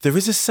There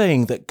is a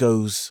saying that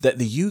goes that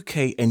the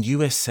UK and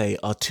USA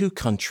are two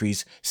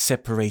countries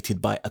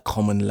separated by a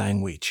common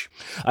language.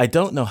 I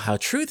don't know how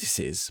true this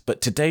is,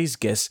 but today's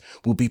guest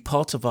will be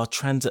part of our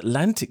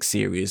transatlantic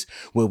series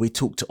where we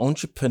talk to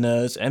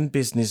entrepreneurs and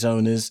business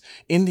owners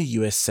in the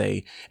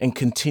USA and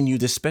continue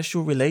the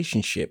special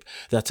relationship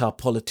that our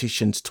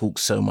politicians talk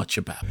so much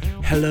about.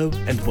 Hello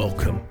and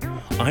welcome.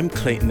 I'm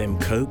Clayton M.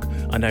 Koch,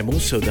 and I'm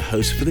also the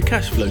host for The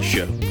Cashflow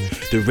Show,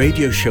 the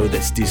radio show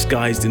that's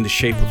disguised in the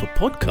shape of a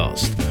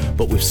podcast,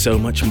 but with so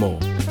much more.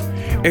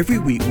 Every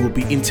week we'll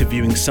be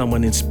interviewing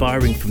someone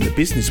inspiring from the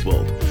business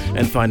world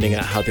and finding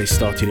out how they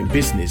started in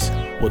business,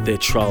 what their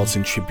trials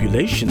and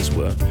tribulations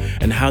were,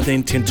 and how they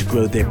intend to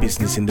grow their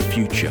business in the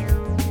future.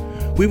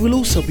 We will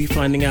also be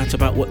finding out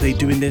about what they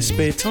do in their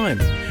spare time,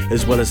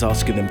 as well as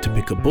asking them to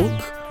pick a book,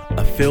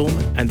 a film,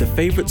 and a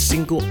favorite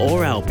single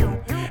or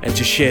album, and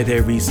to share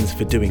their reasons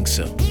for doing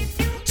so.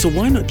 So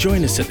why not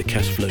join us at The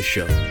Cashflow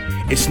Show?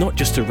 It's not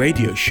just a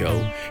radio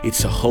show,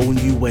 it's a whole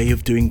new way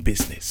of doing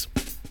business.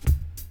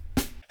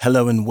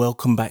 Hello and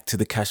welcome back to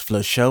The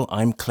Cashflow Show.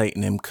 I'm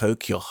Clayton M.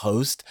 Koch, your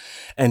host,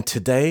 and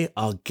today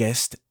our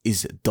guest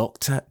is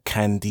Dr.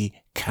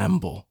 Candy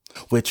Campbell.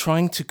 We're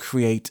trying to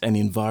create an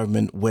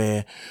environment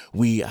where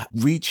we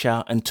reach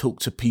out and talk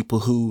to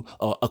people who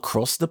are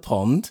across the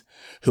pond,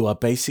 who are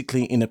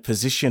basically in a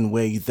position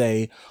where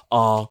they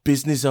are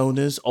business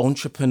owners,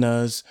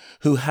 entrepreneurs,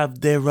 who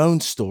have their own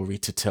story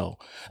to tell.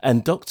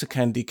 And Dr.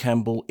 Candy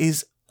Campbell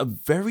is a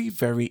very,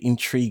 very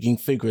intriguing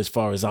figure as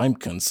far as I'm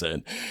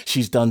concerned.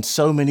 She's done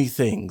so many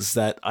things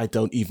that I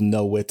don't even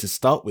know where to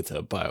start with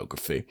her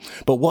biography.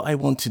 But what I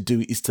want to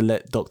do is to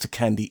let Dr.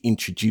 Candy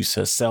introduce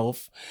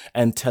herself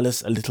and tell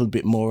us a little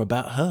bit more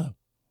about her.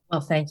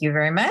 Well, thank you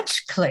very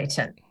much,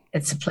 Clayton.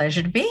 It's a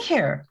pleasure to be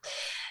here.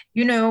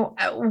 You know,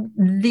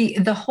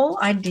 the whole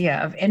idea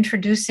of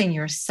introducing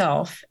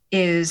yourself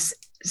is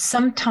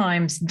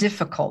sometimes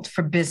difficult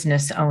for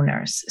business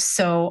owners.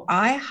 So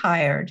I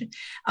hired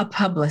a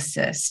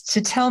publicist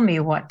to tell me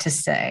what to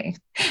say.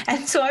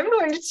 And so I'm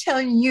going to tell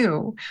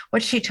you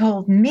what she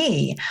told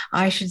me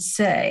I should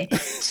say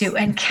to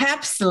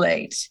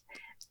encapsulate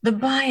the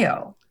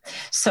bio.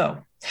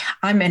 So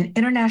I'm an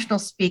international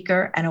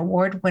speaker and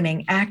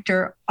award-winning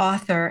actor,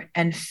 author,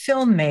 and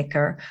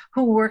filmmaker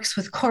who works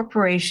with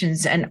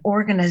corporations and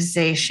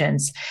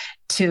organizations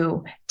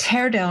to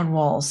tear down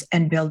walls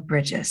and build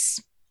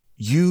bridges.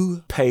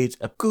 You paid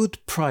a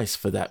good price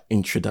for that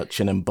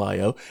introduction and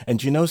bio.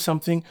 And you know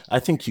something? I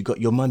think you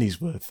got your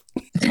money's worth.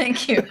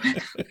 Thank you.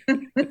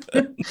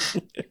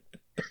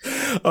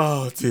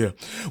 Oh, dear.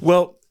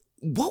 Well,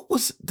 what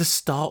was the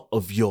start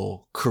of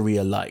your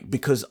career like?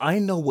 Because I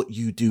know what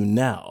you do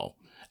now.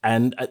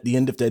 And at the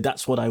end of the day,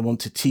 that's what I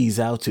want to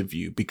tease out of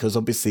you, because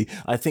obviously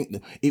I think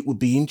that it would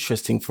be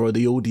interesting for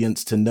the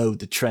audience to know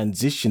the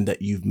transition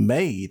that you've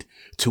made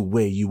to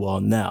where you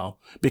are now.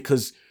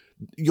 Because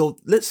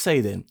let's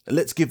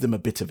give them a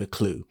bit of a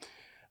clue.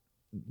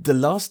 The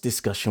last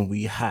discussion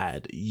we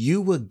had,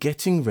 you were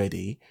getting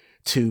ready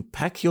to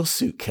pack your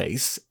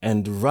suitcase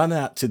and run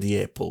out to the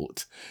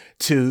airport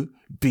to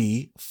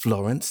be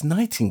Florence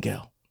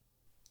Nightingale.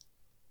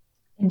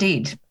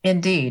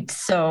 Indeed.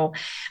 So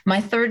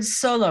my third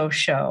solo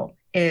show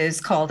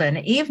is called An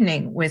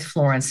Evening with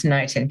Florence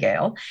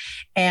Nightingale,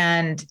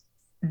 and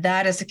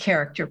that is a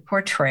character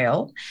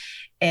portrayal.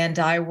 And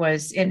I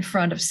was in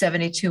front of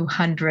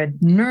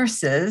 7,200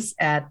 nurses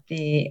at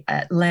the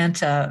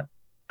Atlanta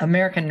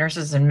American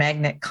Nurses and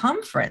Magnet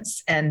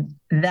Conference. And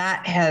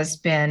that has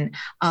been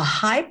a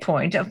high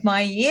point of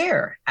my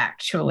year,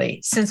 actually,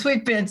 since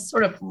we've been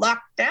sort of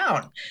locked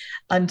down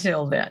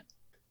until then.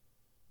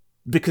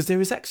 Because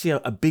there is actually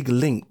a big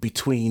link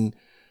between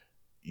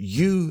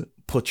you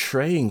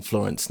portraying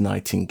Florence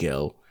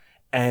Nightingale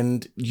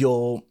and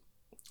your,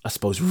 I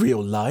suppose,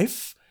 real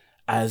life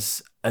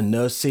as a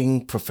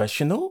nursing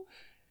professional.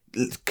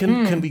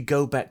 Can we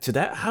go back to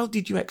that? How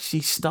did you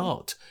actually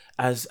start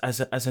as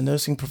a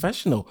nursing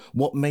professional?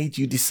 What made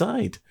you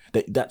decide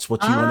that that's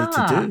what you wanted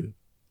to do?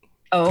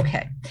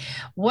 Okay.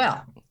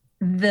 Well,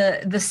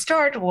 the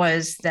start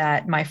was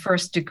that my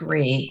first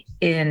degree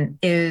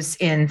is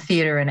in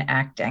theater and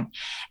acting,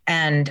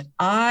 and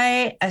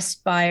I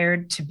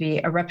aspired to be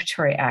a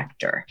repertory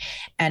actor.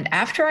 And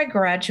after I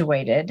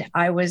graduated,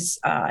 I was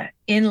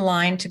in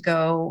line to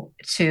go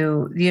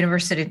to the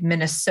University of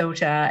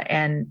Minnesota,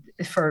 and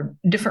for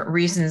different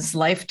reasons,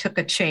 life took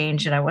a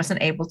change, and I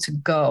wasn't able to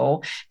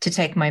go to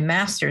take my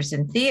master's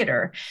in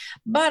theater.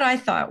 But I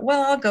thought,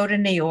 well, I'll go to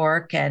New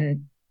York,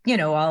 and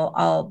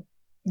I'll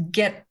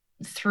get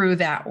through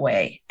that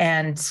way.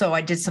 And so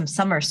I did some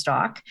summer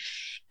stock,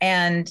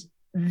 and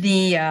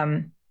the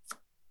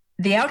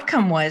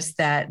outcome was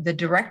that the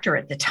director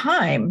at the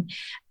time,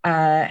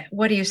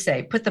 what do you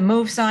say, put the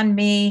moves on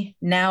me.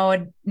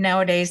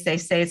 Nowadays they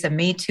say it's a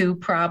Me Too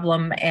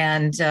problem.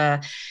 And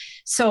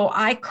so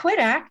I quit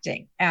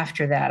acting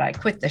after that. I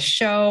quit the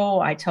show.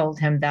 I told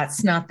him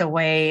that's not the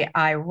way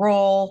I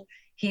roll.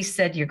 He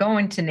said, "You're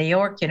going to New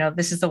York.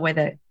 This is the way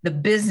that the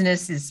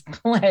business is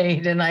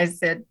played." And I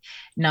said,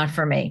 "Not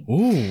for me."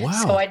 Oh, wow.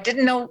 So I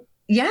didn't know.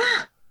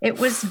 Yeah. It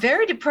was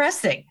very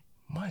depressing,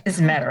 My as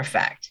a God. matter of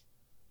fact.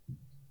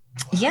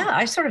 Yeah,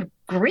 I sort of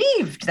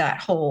grieved that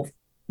whole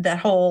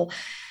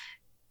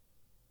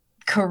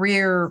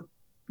career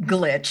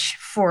glitch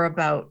for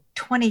about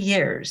 20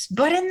 years.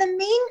 But in the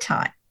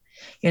meantime,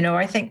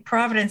 I think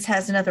Providence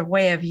has another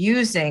way of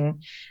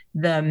using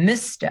the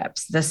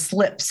missteps, the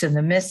slips and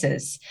the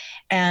misses.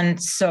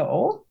 And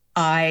so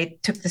I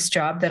took this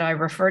job that I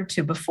referred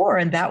to before,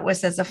 and that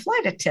was as a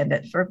flight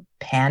attendant for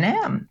Pan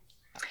Am.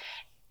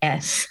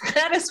 And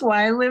that is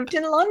why I lived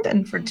in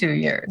London for 2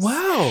 years.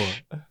 Wow.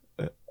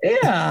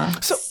 Yeah.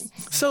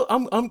 So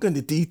I'm going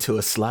to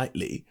detour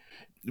slightly.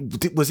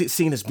 Was it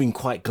seen as being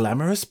quite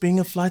glamorous being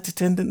a flight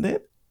attendant then?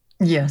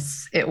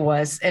 Yes, it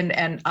was,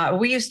 and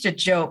we used to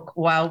joke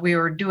while we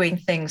were doing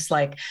things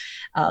like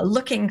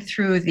looking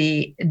through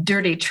the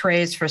dirty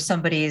trays for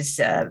somebody's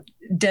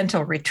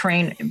dental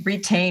retainer.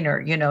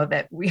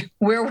 That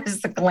where was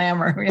the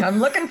glamour? I'm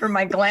looking for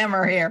my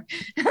glamour here.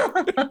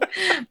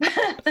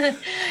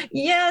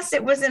 Yes,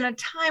 it was in a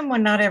time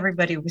when not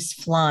everybody was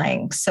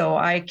flying. So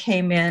I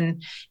came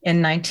in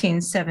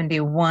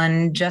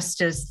 1971, just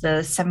as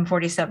the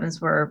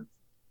 747s were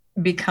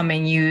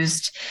becoming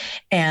used.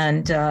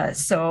 And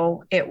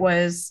so it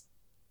was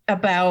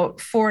about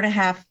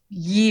 4.5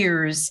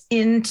 years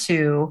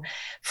into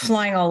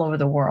flying all over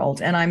the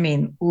world. And I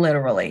mean,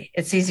 literally,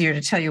 it's easier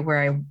to tell you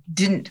where I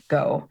didn't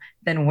go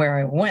than where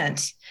I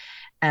went.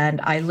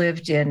 And I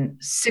lived in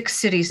 6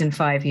 cities in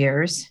 5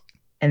 years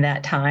in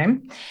that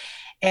time.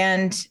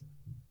 And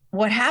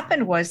what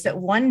happened was that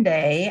one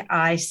day,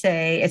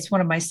 it's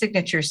one of my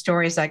signature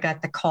stories, I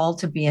got the call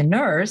to be a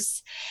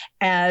nurse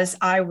as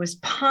I was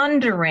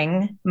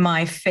pondering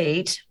my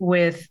fate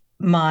with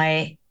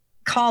my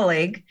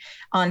colleague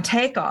on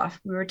takeoff.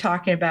 We were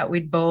talking about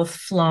we'd both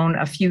flown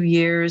a few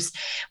years.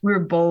 We were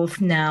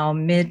both now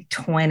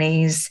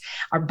mid-20s.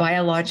 Our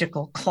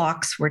biological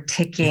clocks were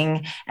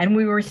ticking, and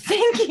we were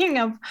thinking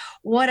of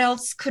what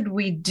else could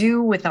we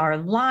do with our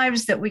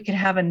lives that we could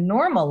have a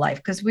normal life,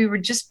 because we were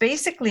just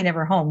basically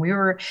never home. We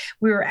were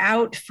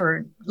out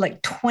for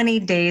like 20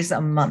 days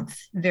a month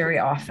very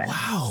often.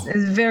 Wow. It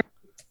was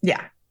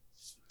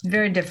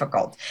very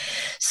difficult.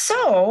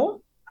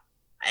 So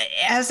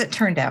as it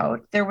turned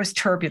out, there was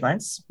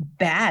turbulence,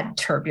 bad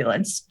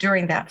turbulence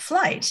during that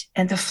flight.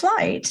 And the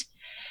flight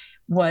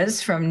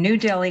was from New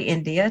Delhi,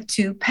 India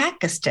to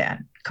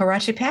Pakistan,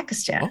 Karachi,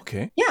 Pakistan.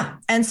 Okay. Yeah.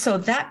 And so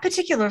that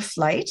particular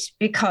flight,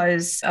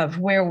 because of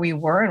where we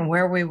were and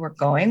where we were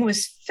going,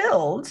 was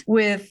filled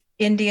with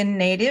Indian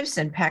natives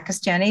and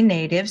Pakistani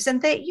natives.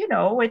 And they,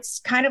 it's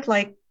kind of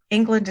like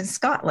England and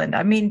Scotland.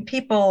 I mean,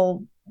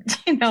 people,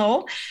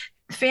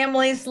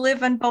 families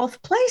live in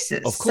both places.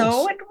 Of course.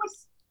 So it was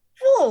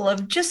full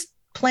of just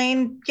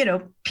plain,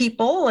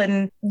 people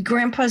and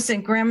grandpas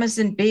and grandmas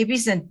and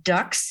babies and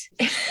ducks.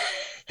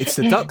 It's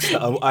the ducks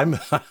that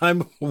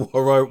I'm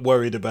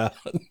worried about.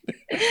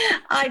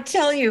 I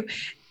tell you,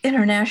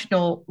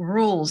 international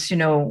rules,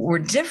 were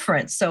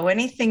different. So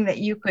anything that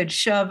you could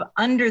shove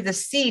under the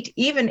seat,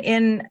 even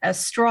in a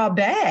straw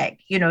bag,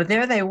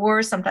 there they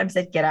were. Sometimes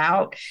they'd get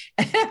out.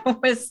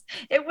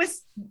 It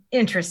was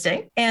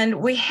interesting.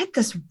 And we hit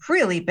this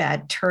really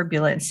bad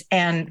turbulence.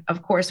 And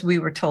of course, we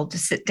were told to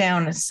sit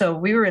down. And so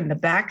we were in the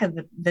back of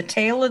the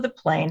tail of the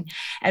plane,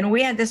 and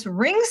we had this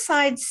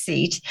ringside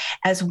seat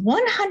as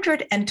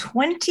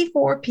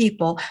 124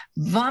 people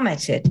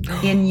vomited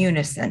in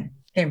unison.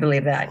 Can't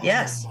believe that.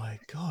 Yes. Oh my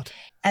God.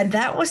 And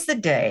that was the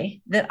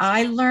day that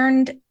I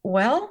learned,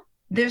 well,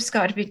 there's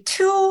got to be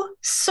two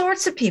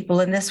sorts of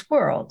people in this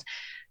world,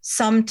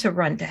 some to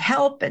run to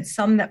help and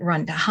some that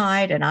run to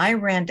hide. And I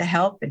ran to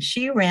help and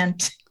she ran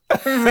to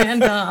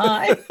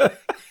hide. And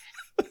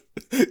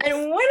when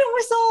it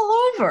was all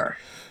over,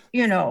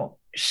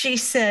 she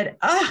said,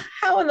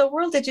 how in the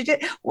world did you do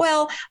it?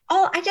 Well,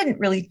 I didn't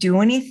really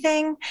do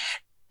anything.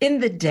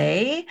 In the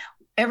day,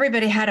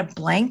 everybody had a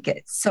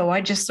blanket. So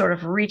I just sort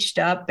of reached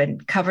up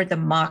and covered the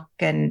muck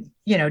and,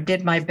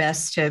 did my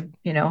best to,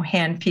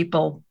 hand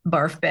people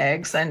barf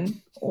bags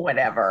and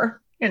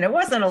whatever. It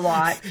wasn't a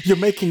lot. You're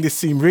making this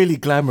seem really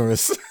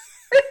glamorous.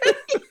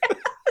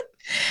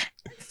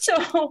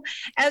 So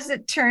as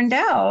it turned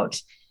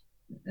out,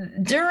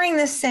 during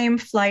the same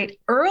flight,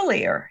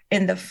 earlier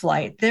in the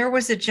flight, there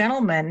was a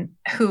gentleman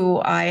who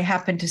I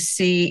happened to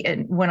see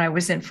when I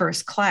was in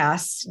first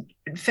class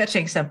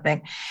fetching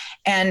something.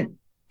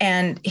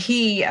 And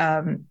he,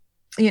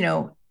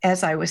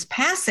 as I was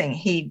passing,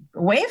 he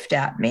waved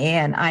at me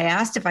and I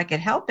asked if I could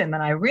help him.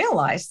 And I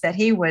realized that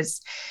he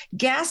was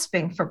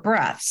gasping for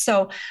breath.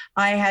 So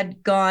I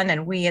had gone,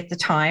 and at the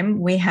time,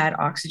 we had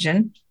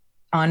oxygen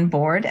on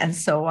board. And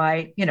so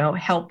I,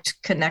 helped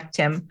connect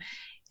him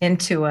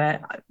into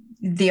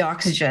the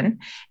oxygen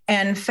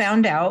and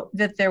found out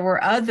that there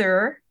were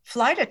other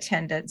flight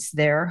attendants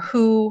there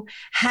who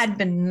had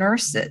been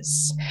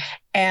nurses,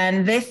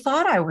 and they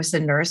thought I was a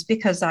nurse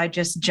because I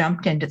just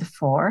jumped into the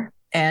floor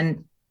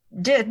and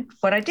did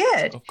what I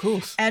did. Of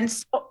course. And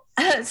so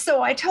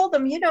So I told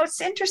them,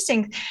 it's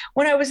interesting.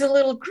 When I was a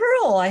little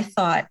girl, I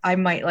thought I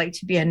might like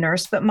to be a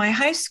nurse, but my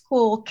high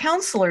school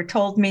counselor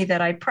told me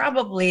that I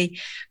probably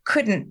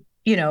couldn't,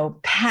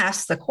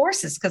 pass the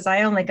courses because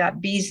I only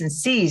got B's and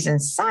C's in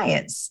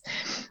science.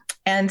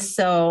 And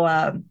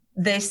so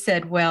they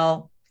said,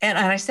 well, and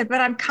I said,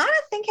 but I'm kind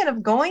of thinking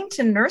of going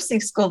to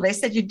nursing school. They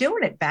said, you're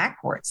doing it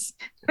backwards.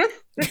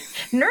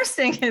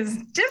 Nursing is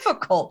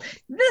difficult.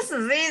 This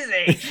is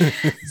easy.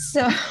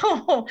 So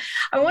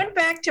I went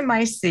back to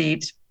my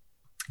seat,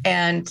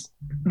 and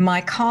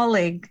my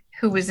colleague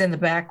who was in the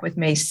back with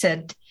me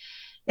said,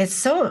 it's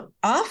so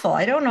awful.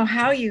 I don't know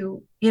how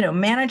you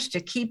managed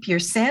to keep your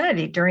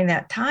sanity during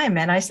that time.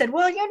 And I said,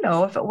 well,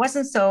 if it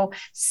wasn't so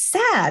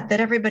sad that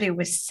everybody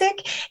was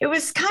sick, it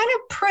was kind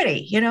of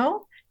pretty,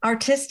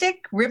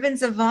 artistic,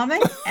 ribbons of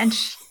vomit. And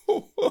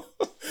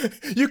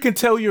you can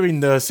tell you're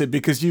in nursing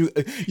because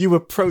you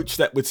approach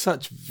that with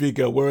such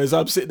vigor, whereas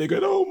I'm sitting there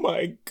going, oh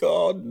my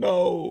God,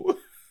 no. And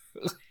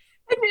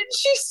then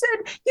she said,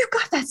 you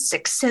got that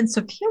sixth sense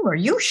of humor.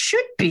 You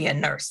should be a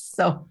nurse.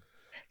 So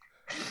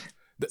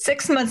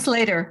 6 months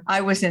later,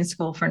 I was in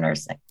school for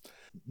nursing.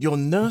 Your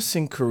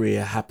nursing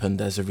career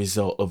happened as a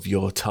result of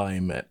your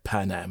time at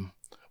Pan Am,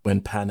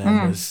 when Pan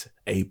Am was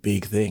a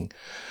big thing.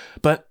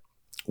 But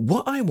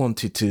what I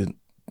wanted to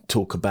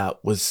talk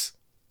about was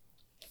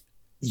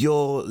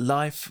your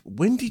life.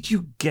 When did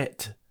you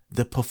get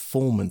the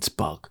performance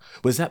bug?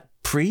 Was that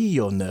pre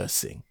your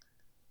nursing?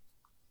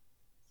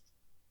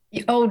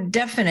 Oh,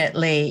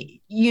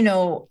 definitely.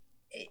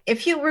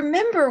 If you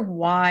remember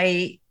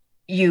why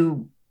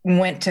you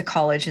went to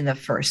college in the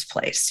first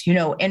place,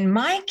 in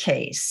my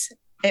case,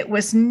 it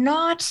was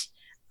not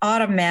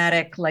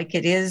automatic like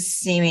it is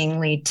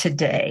seemingly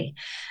today.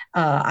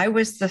 I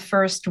was the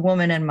first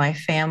woman in my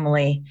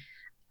family,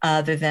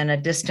 other than a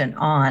distant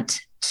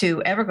aunt,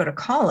 to ever go to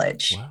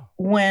college. Wow.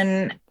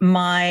 When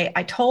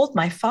I told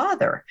my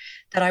father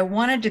that I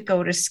wanted to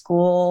go to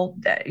school,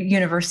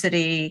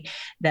 university,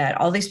 that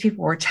all these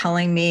people were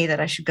telling me that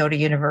I should go to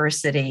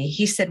university,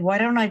 he said, why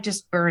don't I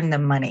just burn the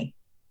money?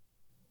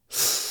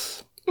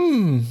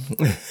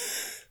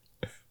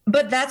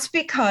 But that's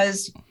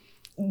because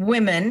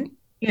women,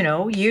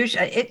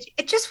 usually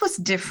it just was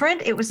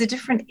different. It was a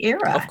different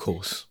era. Of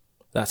course.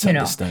 That's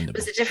understandable. It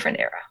was a different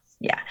era.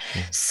 Yeah.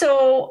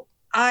 So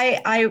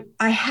I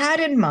had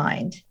in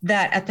mind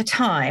that at the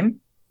time,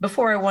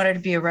 before I wanted to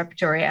be a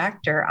repertory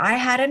actor, I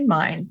had in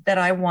mind that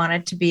I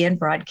wanted to be in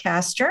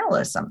broadcast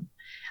journalism.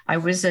 I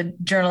was a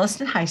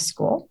journalist in high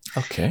school.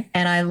 Okay.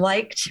 And I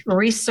liked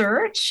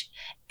research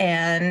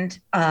and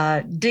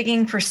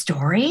digging for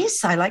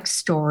stories. I like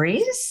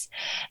stories.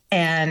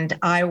 And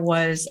I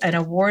was an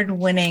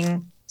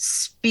award-winning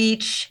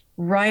speech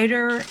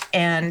writer,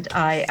 and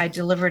I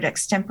delivered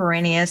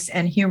extemporaneous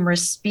and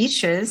humorous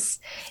speeches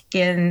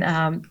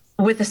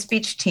with a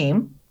speech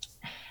team,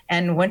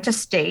 and went to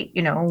state,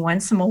 won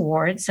some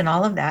awards and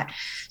all of that.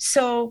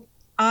 So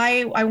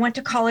I went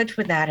to college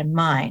with that in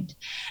mind.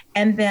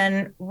 And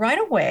then right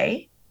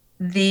away,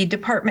 the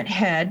department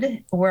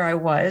head where I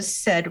was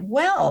said,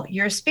 well,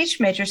 you're a speech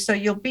major, so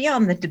you'll be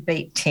on the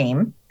debate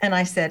team. And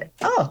I said,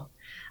 oh,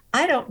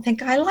 I don't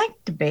think I like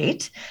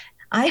debate.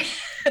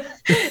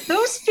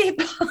 Those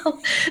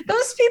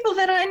people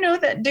that I know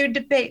that do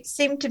debate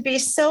seem to be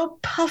so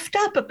puffed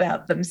up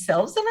about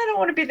themselves, and I don't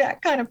want to be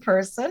that kind of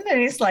person.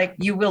 And he's like,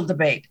 you will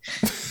debate.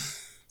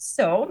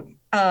 So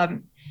I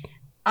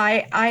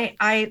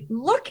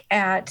look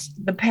at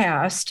the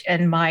past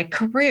and my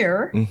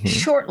career,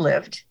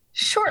 short-lived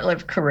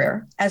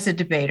career as a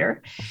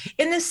debater.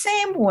 In the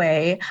same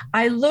way,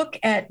 I look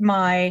at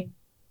my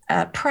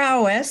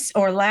prowess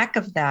or lack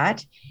of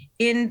that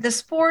in the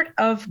sport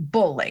of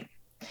bowling.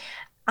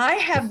 I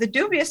have the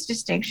dubious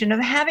distinction of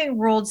having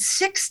rolled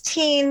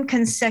 16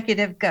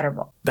 consecutive gutter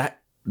balls.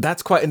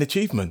 That's quite an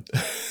achievement.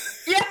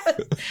 Yeah,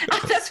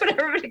 that's what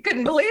everybody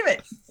couldn't believe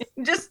it.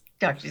 Just,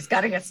 gosh, she's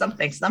got to get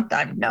something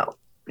sometime. No,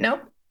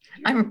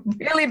 I'm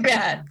really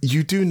bad.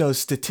 You do know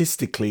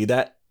statistically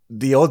that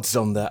the odds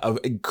on that are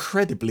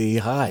incredibly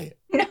high.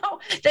 No,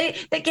 they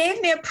gave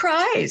me a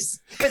prize.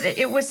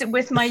 It was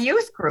with my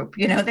youth group.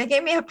 They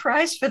gave me a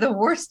prize for the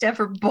worst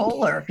ever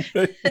bowler.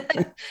 And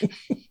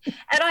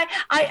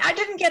I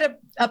didn't get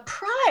a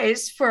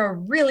prize for a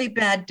really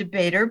bad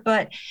debater,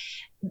 but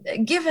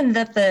given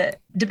that the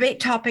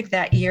debate topic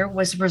that year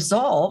was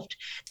resolved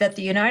that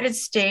the United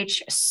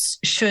States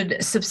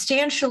should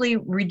substantially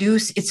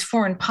reduce its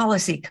foreign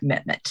policy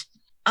commitment,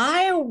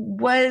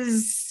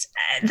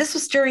 this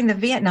was during the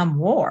Vietnam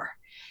War.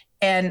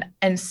 And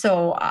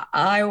so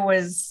I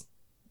was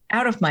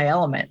out of my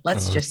element,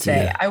 let's just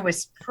say. I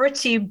was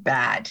pretty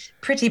bad.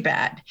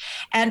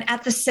 And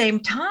at the same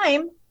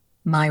time,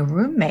 my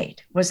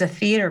roommate was a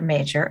theater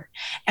major.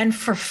 And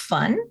for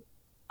fun,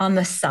 on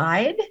the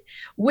side,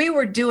 we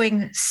were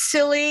doing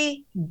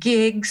silly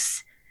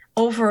gigs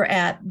over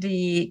at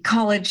the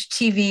college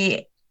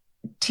TV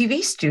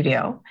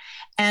studio.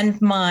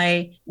 And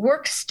my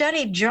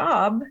work-study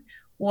job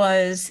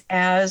was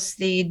as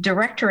the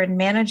director and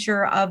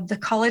manager of the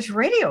college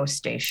radio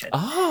station.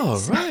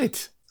 Oh,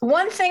 right.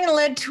 one thing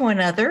led to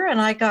another,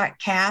 and I got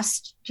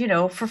cast,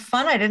 for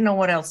fun. I didn't know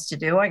what else to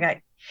do. I got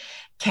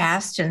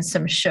cast in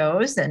some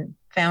shows and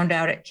found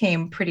out it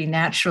came pretty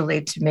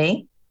naturally to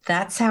me.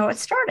 That's how it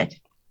started.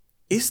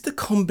 Is the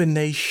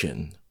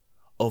combination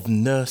of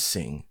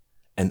nursing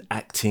and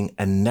acting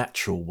a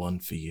natural one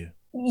for you?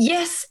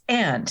 Yes,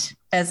 and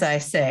as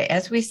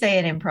we say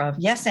in improv,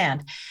 yes,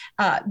 and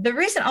the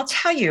reason I'll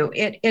tell you,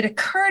 it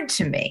occurred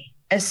to me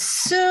as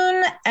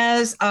soon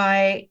as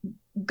I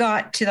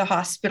got to the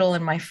hospital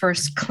in my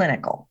first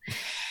clinical,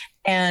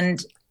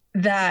 and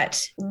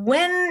that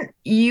when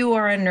you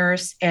are a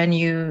nurse and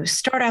you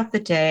start out the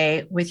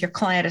day with your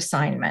client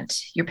assignment,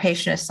 your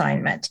patient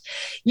assignment,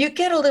 you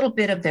get a little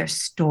bit of their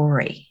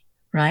story,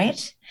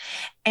 right?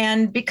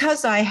 And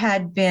because I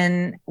had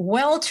been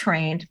well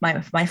trained,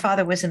 my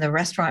father was in the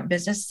restaurant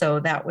business, so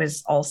that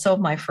was also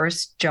my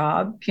first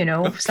job.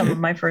 Okay. Some of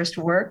my first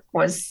work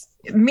was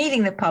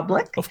meeting the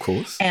public. Of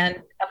course. And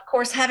of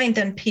course, having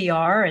done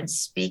PR and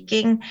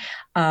speaking,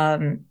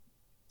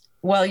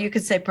 well, you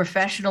could say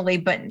professionally,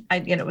 but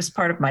it was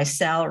part of my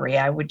salary.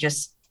 I would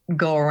just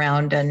go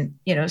around and,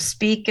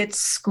 speak at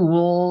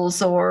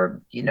schools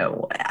or,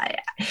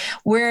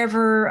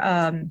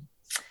 wherever,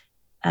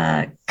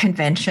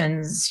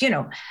 conventions,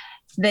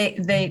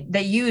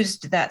 they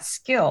used that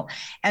skill.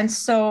 And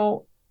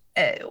so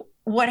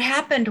what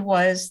happened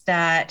was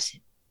that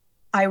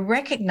I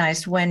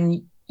recognized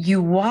when you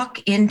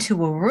walk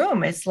into a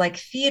room, it's like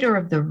theater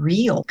of the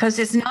real, because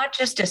it's not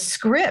just a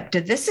script.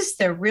 This is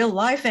their real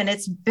life, and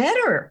it's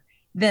better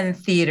than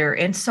theater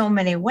in so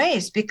many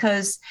ways,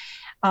 because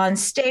on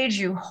stage,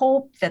 you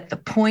hope that the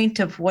point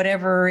of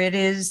whatever it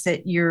is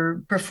that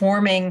you're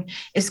performing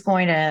is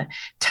going to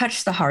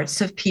touch the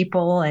hearts of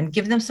people and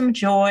give them some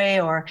joy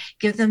or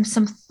give them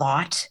some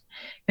thought,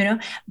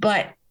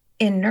 But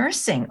in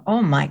nursing,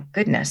 oh my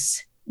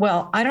goodness.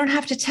 Well, I don't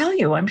have to tell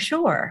you, I'm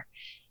sure.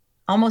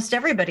 Almost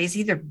everybody's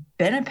either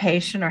been a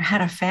patient or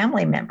had a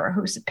family member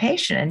who's a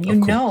patient.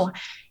 And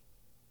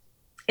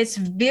it's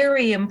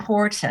very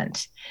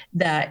important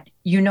that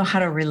you know how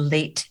to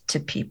relate to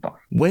people.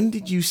 When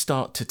did you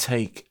start to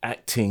take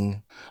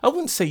acting, I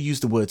wouldn't say use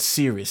the word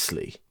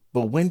seriously,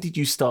 but when did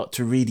you start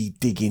to really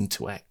dig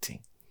into acting?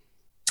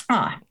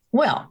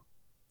 Well,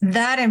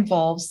 that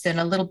involves then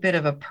a little bit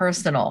of a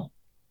personal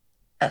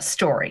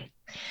story.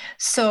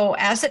 So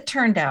as it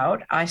turned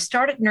out, I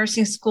started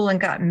nursing school and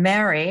got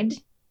married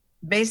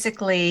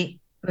basically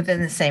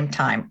within the same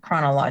time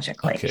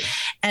chronologically. Okay.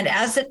 And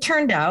as it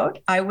turned out,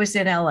 I was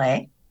in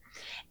LA,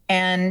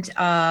 and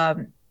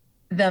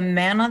the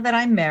man that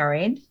I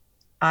married,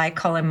 I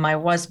call him my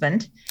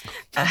husband,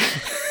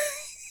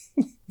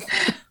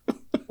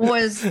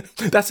 was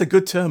that's a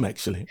good term,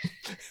 actually.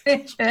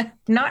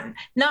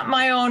 not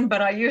my own,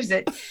 but I use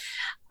it.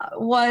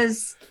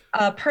 Was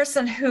a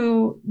person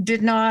who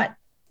did not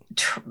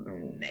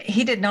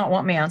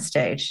want me on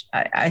stage.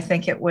 I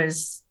think it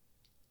was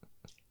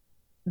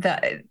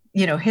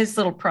his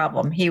little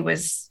problem. He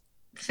was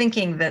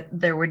thinking that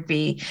there would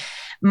be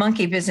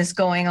monkey business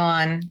going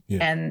on,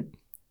 and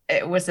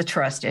it was a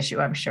trust issue,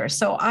 I'm sure.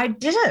 So I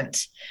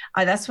didn't.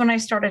 That's when I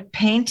started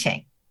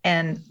painting,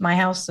 and my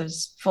house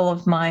was full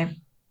of my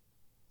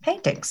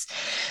paintings.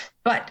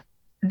 But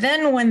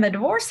then when the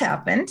divorce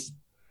happened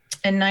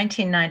in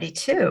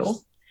 1992,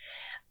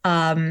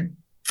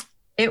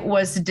 it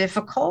was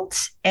difficult.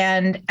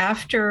 And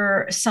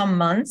after some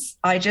months,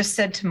 I just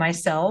said to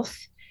myself,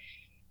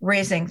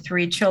 raising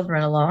 3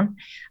 children alone,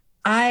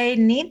 I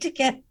need to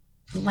get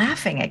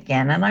laughing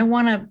again, and I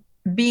want to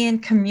be in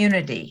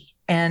community.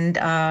 And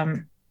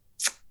I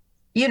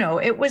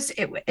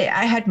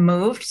had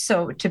moved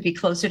so to be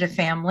closer to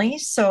family.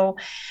 So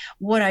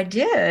what I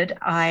did,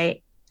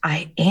 I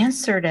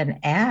answered an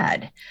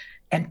ad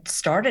and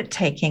started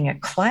taking a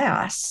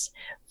class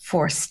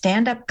for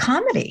stand-up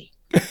comedy.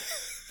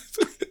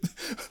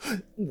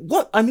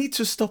 What? I need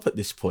to stop at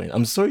this point.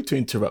 I'm sorry to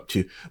interrupt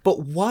you, but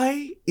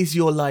why is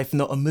your life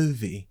not a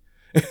movie?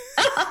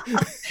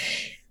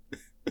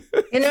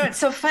 It's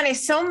so funny.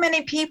 So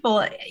many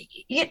people,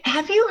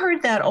 have you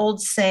heard that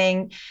old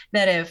saying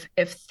that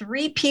if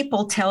 3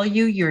 people tell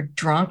you you're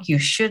drunk, you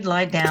should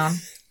lie down?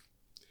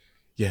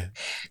 Yeah.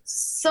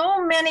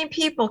 So many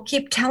people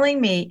keep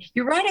telling me,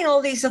 you're writing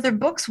all these other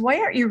books. Why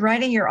aren't you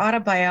writing your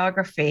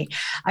autobiography?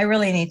 I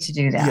really need to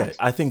do that. Yeah,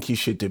 I think you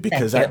should do,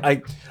 because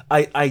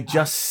I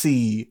just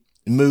see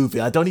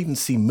movie. I don't even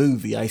see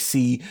movie. I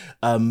see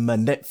a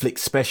Netflix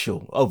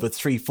special over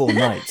 3-4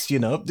 nights.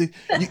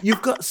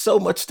 You've got so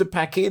much to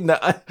pack in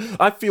that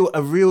I feel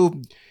a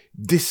real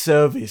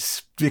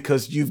disservice,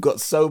 because you've got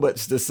so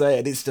much to say,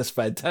 and it's just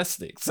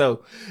fantastic.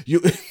 So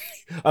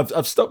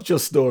I've stopped your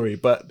story,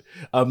 but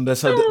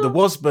the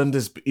husband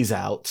is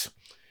out.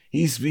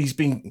 He's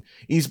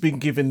been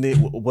given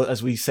what,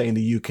 as we say in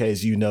the UK,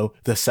 as you know,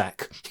 the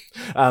sack.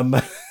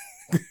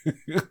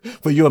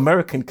 For you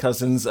American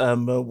cousins,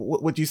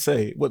 what would you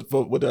say? What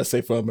do I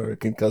say for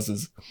American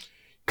cousins?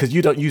 Because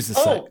you don't use the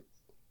sack.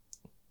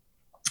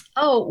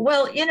 Oh,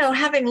 well,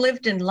 having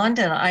lived in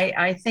London,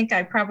 I think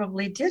I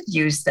probably did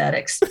use that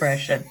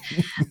expression.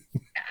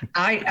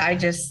 I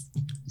just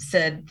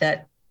said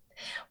that,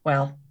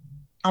 well,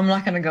 I'm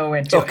not going to go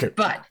into Okay. it,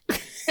 but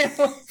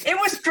it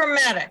was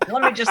dramatic.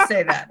 Let me just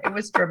say that. It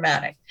was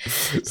dramatic.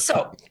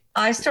 So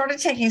I started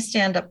taking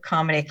stand-up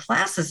comedy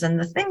classes, and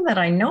the thing that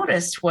I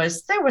noticed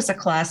was there was a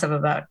class of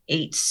about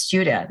 8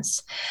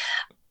 students.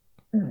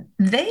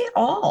 They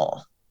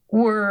all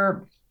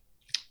were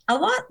a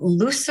lot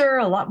looser,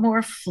 a lot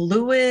more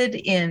fluid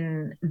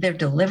in their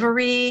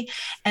delivery.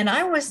 And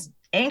I was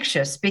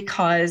anxious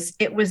because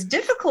it was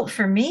difficult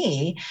for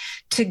me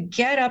to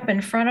get up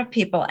in front of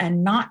people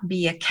and not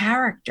be a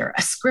character,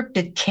 a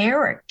scripted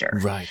character.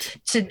 Right.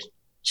 To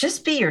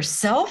just be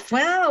yourself.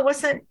 Well, I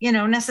wasn't,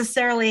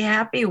 necessarily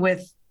happy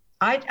with,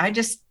 I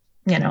just,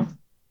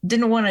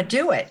 didn't want to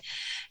do it.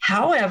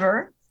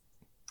 However,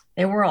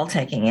 they were all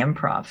taking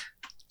improv.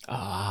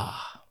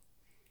 Ah.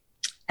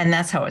 And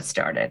that's how it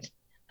started.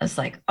 I was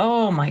like,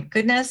 oh my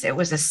goodness, it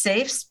was a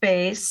safe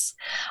space.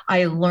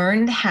 I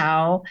learned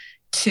how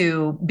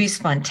to be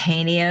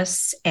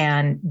spontaneous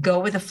and go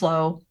with the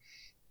flow.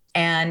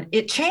 And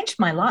it changed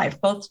my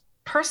life, both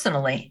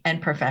personally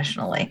and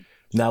professionally.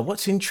 Now,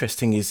 what's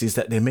interesting is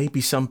that there may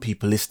be some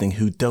people listening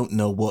who don't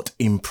know what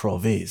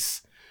improv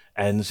is.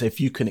 And so if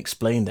you can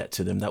explain that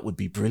to them, that would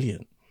be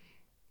brilliant.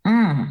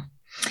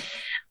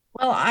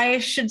 Well, I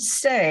should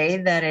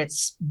say that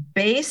it's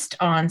based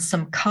on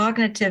some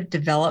cognitive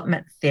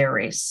development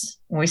theories.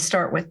 We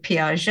start with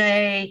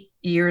Piaget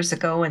years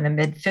ago in the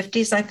mid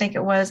 50s, I think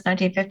it was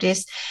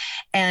 1950s.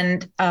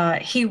 And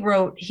he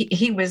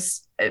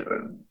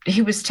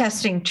was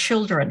testing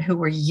children who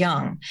were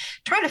young,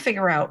 trying to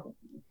figure out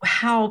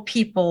how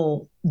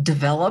people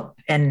develop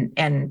and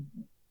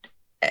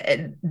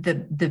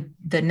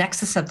the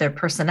nexus of their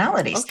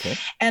personalities. Okay.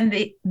 And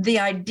the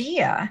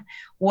idea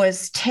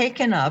was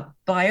taken up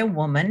by a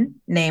woman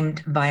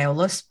named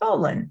Viola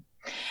Spolin.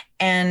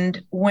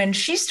 And when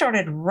she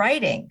started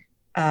writing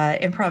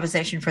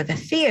improvisation for the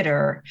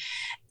theater,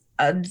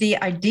 the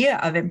idea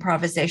of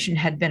improvisation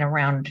had been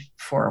around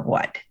for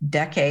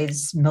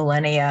decades,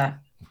 millennia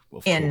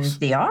in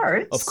the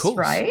arts. Of course.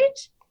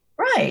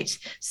 Right.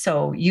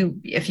 So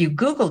if you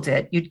Googled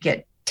it, you'd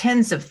get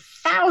tens of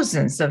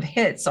thousands of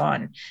hits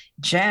on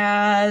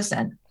jazz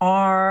and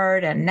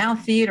art and now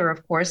theater,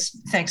 of course,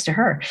 thanks to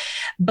her.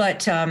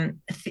 But,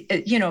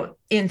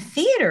 in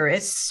theater,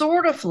 it's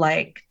sort of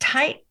like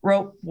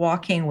tightrope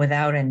walking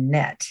without a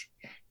net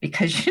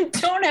because you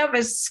don't have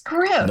a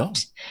script. No.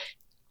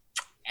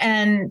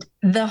 And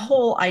the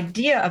whole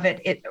idea of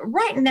it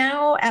right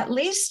now, at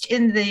least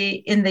in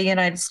the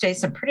United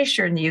States, I'm pretty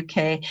sure in the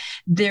UK,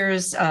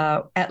 there's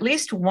at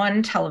least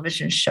one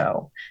television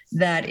show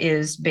that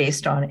is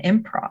based on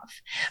improv,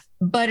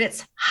 but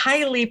it's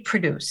highly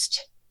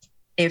produced,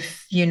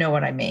 if you know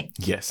what I mean.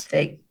 Yes.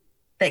 They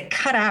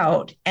cut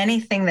out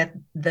anything that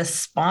the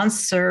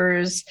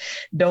sponsors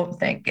don't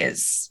think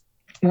is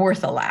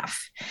worth a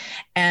laugh.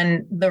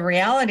 And the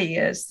reality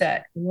is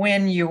that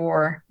when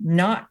you're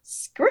not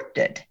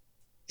scripted,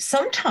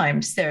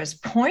 sometimes there's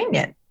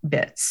poignant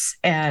bits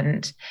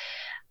and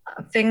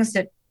things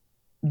that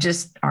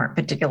just aren't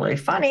particularly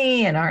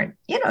funny and aren't,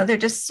 they're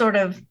just sort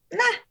of,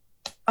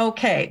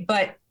 okay.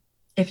 But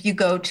if you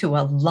go to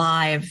a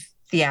live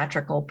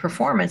theatrical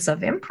performance of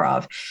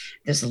improv,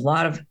 there's a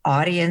lot of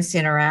audience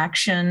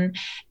interaction.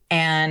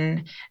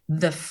 And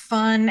the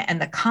fun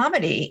and the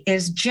comedy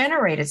is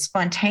generated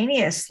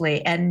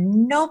spontaneously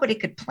and nobody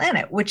could plan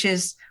it, which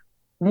is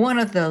one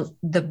of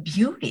the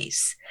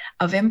beauties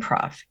of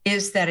improv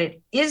is that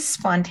it is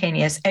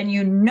spontaneous and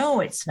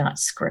it's not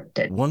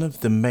scripted. One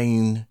of the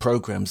main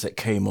programs that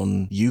came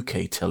on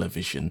UK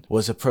television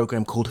was a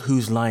program called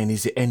Whose Line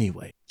Is It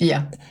Anyway?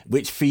 Yeah.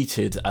 Which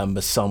featured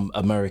some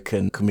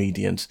American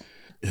comedians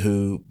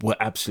who were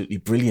absolutely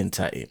brilliant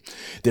at it.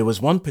 There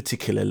was one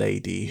particular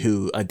lady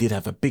who I did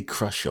have a big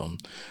crush on,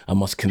 I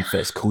must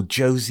confess, called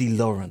Josie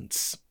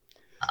Lawrence.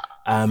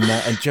 And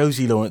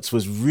Josie Lawrence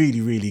was really,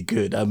 really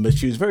good.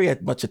 She was very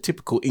much a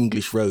typical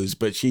English Rose,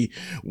 but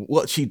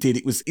what she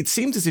did, it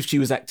seemed as if she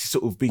was actually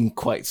sort of being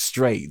quite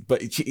straight,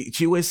 but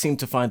she always seemed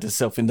to find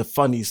herself in the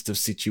funniest of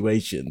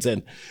situations.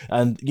 And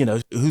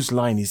Whose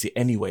Line Is It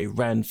Anyway?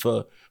 Ran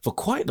for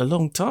quite a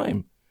long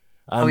time.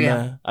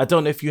 I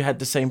don't know if you had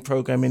the same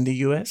program in the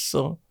US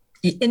or.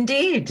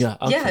 Indeed. Yeah,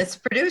 okay. Yeah, it's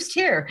produced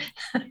here.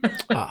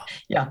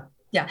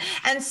 Yeah.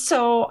 And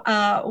so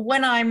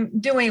when I'm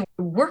doing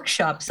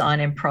workshops on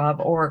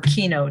improv or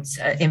keynotes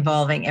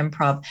involving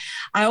improv,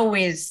 I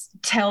always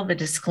tell the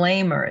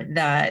disclaimer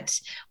that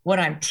what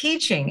I'm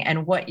teaching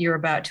and what you're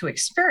about to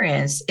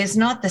experience is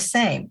not the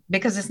same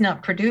because it's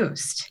not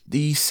produced.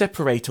 The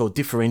separator or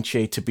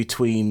differentiator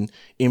between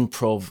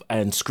improv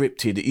and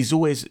scripted is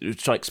always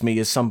strikes me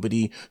as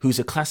somebody who's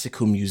a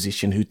classical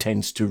musician who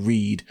tends to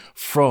read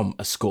from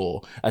a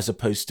score, as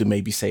opposed to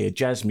maybe, say, a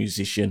jazz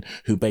musician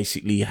who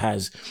basically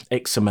has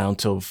X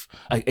amount of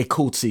a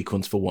chord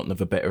sequence, for want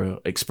of a better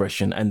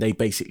expression, and they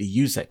basically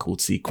use that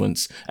chord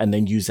sequence and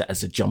then use that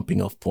as a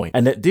jumping off point.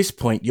 And at this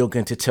point, you're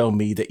going to tell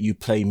me that you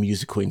play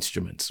musical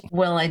instruments.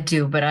 Well, I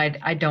do, but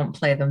I don't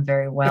play them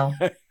very well.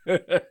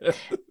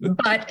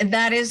 But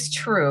that is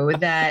true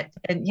that,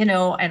 and,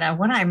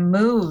 when I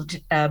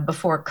moved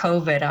before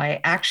COVID, I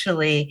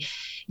actually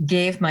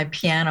gave my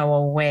piano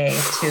away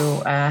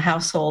to a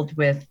household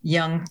with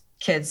young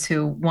kids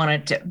who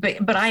wanted to,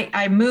 but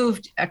I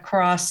moved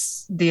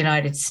across the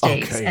United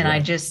States, Okay, and right. I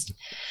just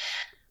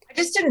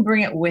didn't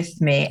bring it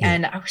with me. Yeah.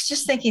 And I was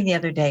just thinking the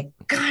other day,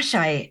 gosh,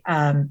 I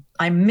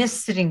miss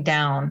sitting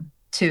down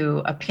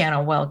to a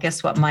piano. Well,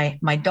 guess what?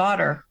 My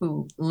daughter,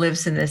 who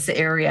lives in this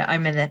area,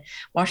 I'm in the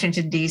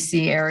Washington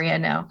D.C. area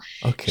now.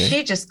 Okay.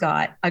 She just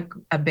got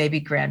a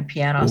baby grand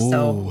piano,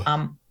 so Ooh.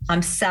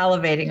 I'm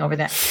salivating over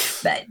that.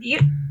 But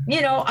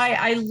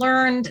I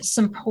learned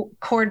some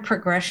chord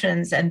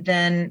progressions, and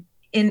then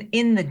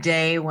in the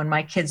day when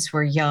my kids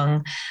were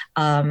young,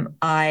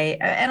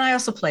 I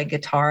also played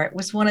guitar. It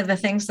was one of the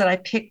things that I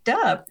picked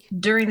up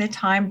during the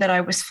time that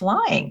I was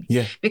flying,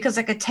 Yeah. because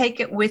I could take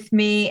it with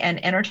me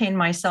and entertain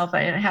myself.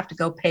 I didn't have to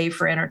go pay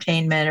for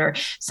entertainment. Or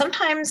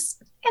sometimes,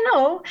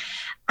 I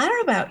don't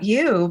know about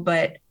you,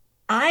 but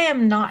I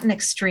am not an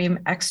extreme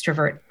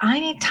extrovert. I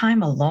need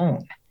time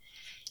alone.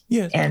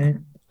 Yeah.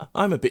 And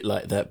I'm a bit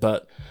like that,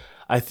 but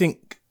I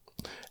think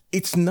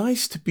it's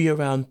nice to be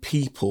around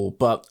people,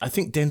 but I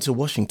think Denzel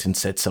Washington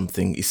said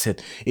something. He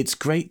said, it's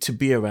great to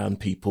be around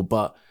people,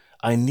 but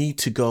I need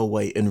to go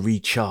away and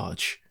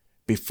recharge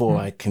before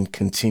I can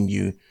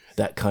continue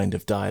that kind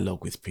of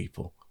dialogue with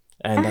people.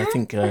 And I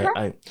think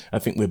I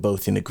think we're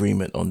both in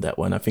agreement on that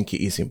one. I think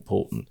it is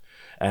important.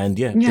 And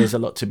yeah, yeah. there's a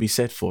lot to be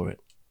said for it.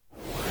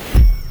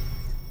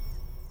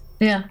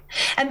 Yeah.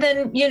 And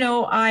then,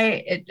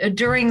 I,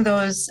 during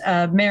those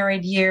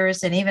married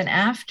years, and even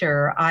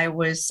after, I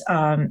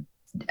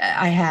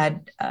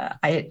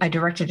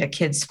directed a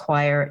kids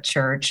choir at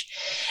church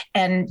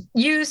and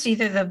used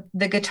either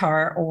the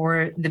guitar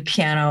or the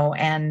piano,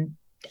 and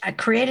I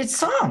created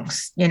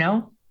songs.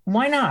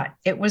 Why not?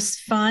 It was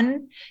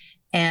fun,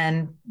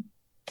 and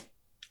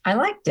I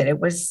liked it. It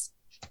was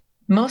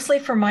mostly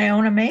for my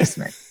own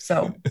amazement.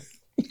 So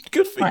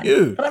Good for fun,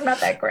 you. but I'm not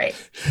that great.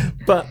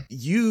 But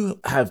you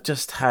have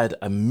just had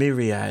a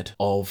myriad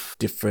of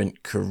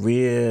different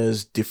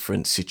careers,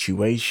 different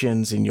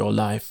situations in your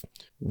life.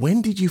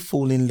 When did you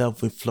fall in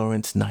love with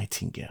Florence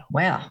Nightingale?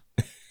 Well,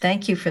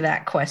 thank you for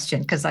that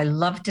question, because I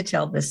love to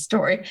tell this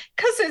story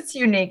because it's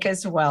unique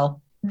as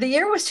well. The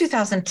year was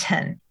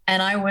 2010,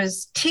 and I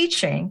was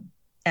teaching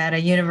at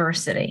a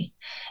university.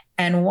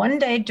 And one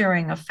day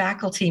during a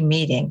faculty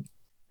meeting,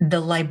 the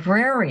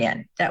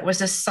librarian that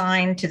was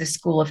assigned to the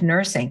School of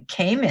Nursing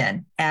came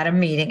in at a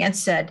meeting and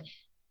said,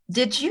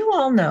 "Did you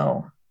all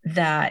know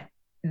that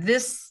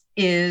this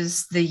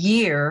is the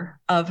year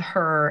of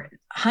her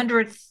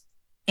 100th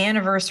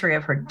anniversary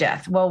of her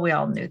death?" Well, we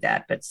all knew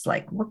that, but it's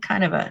like,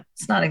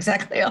 it's not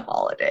exactly a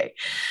holiday.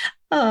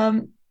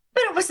 But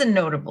it was a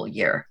notable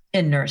year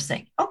in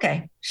nursing.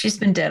 Okay, she's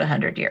been dead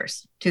 100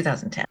 years,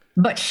 2010.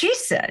 But she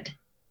said,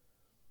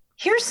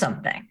 here's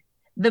something.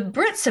 The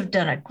Brits have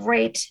done a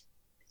great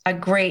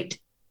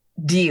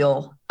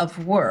deal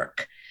of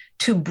work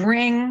to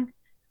bring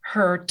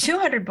her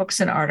 200 books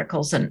and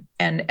articles and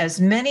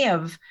as many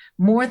of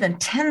more than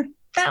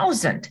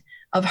 10,000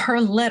 of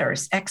her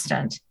letters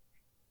extant.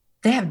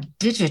 They have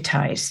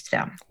digitized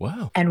them.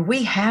 Wow. And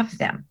we have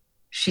them,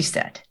 she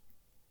said.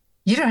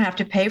 You don't have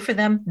to pay for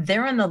them.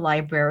 They're in the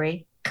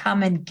library.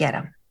 Come and get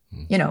them.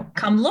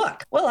 Come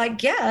look. Well, I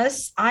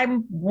guess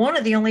I'm one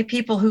of the only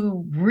people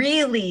who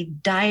really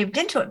dived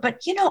into it,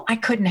 but I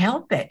couldn't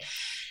help it.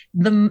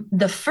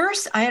 The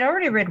first, I had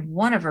already read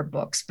one of her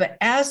books, but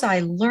as I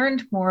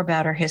learned more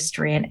about her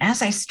history and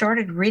as I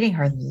started reading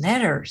her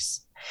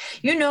letters,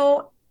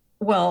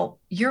 well,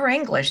 you're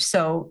English,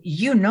 so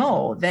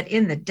that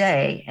in the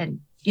day,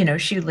 and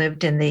she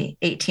lived in the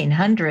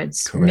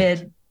 1800s,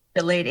 Correct.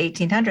 the late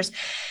 1800s,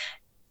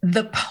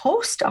 the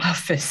post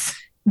office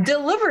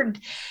delivered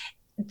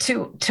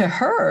to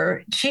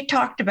her. She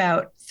talked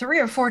about 3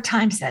 or 4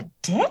 times a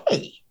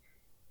day.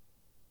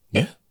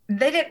 Yeah.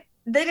 They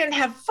didn't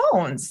have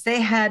phones.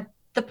 They had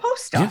the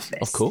post office.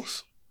 Yes, of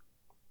course.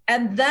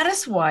 And that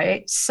is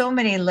why so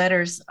many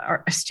letters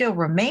still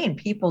remain.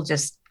 People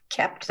just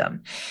kept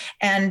them.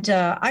 And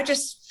I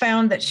just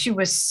found that she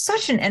was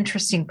such an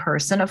interesting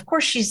person. Of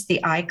course, she's the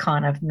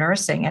icon of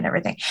nursing and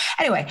everything.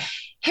 Anyway,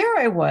 here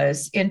I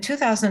was in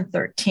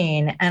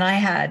 2013, and I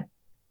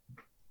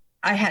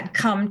had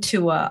come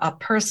to a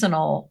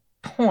personal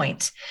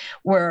point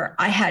where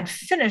I had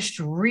finished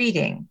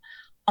reading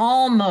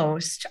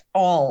almost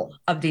all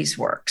of these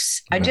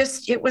works. Right.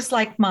 It was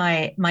like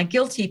my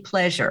guilty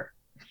pleasure.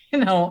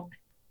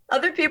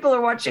 Other people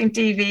are watching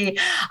TV.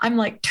 I'm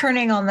like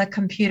turning on the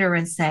computer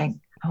and saying,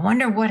 I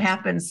wonder what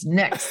happens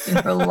next in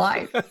her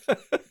life.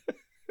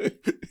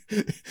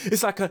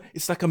 It's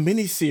like a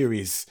mini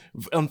series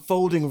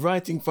unfolding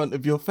right in front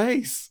of your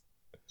face.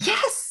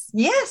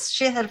 Yes,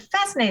 she had a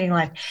fascinating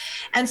life.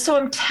 And so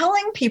I'm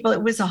telling people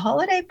it was a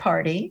holiday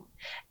party,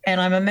 and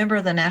I'm a member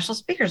of the National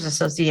Speakers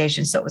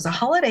Association. So it was a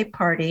holiday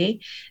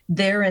party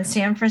there in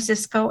San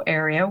Francisco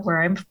area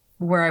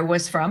where I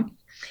was from.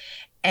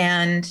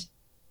 And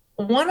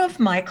one of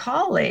my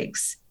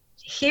colleagues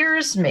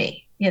hears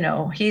me,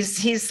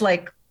 he's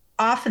like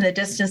off in the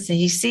distance, and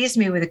he sees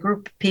me with a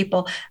group of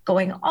people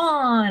going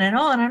on and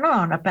on and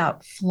on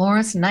about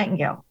Florence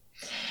Nightingale.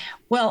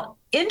 Well,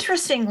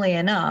 interestingly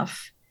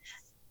enough,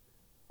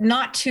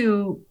 not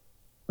too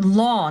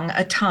long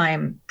a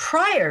time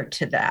prior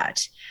to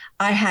that,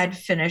 I had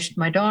finished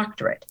my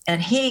doctorate,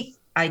 and he,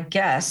 I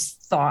guess,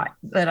 thought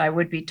that I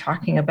would be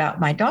talking about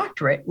my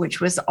doctorate,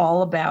 which was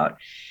all about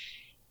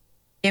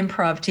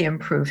improv to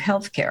improve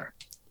healthcare.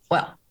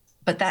 Well,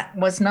 but that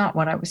was not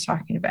what I was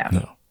talking about.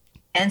 No.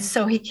 And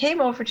so he came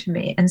over to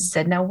me and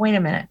said, now, wait a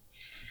minute.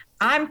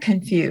 I'm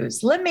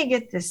confused. Let me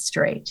get this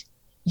straight.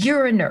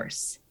 You're a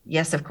nurse.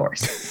 Yes, of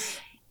course.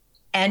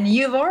 And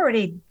you've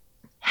already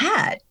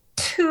had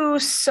 2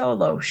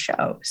 solo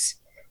shows.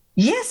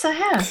 Yes, I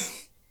have.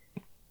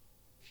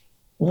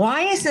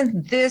 Why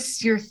isn't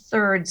this your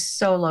 3rd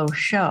solo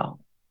show?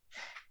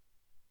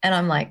 And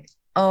I'm like,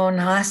 oh,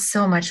 no, that's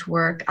so much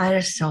work. I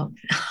just don't.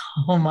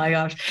 Oh my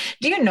gosh.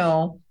 Do you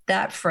know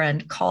that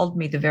friend called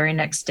me the very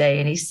next day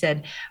and he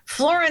said,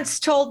 Florence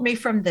told me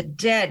from the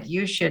dead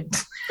you should.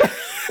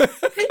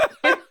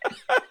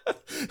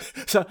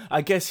 So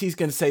I guess he's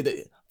going to say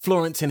that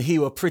Florence and he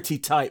were pretty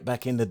tight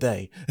back in the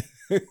day.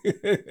 Oh,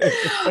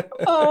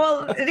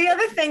 well, the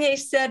other thing he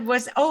said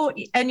was, oh,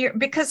 and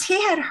because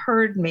he had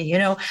heard me,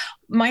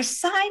 my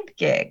side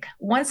gig,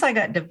 once I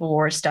got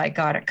divorced, I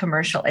got a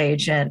commercial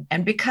agent.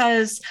 And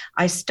because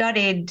I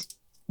studied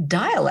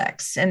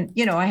dialects and,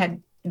 I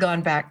had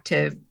gone back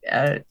to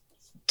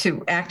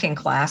acting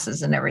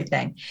classes and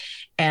everything.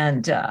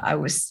 And I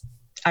was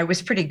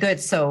pretty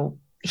good. So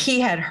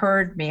he had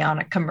heard me on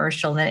a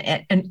commercial,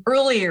 and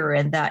earlier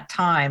in that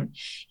time,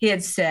 he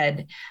had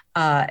said,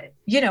 I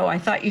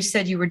thought you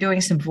said you were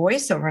doing some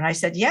voiceover. And I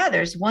said, yeah,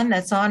 there's one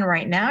that's on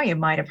right now. You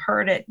might have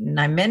heard it. And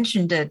I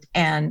mentioned it.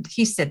 And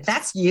he said,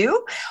 that's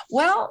you?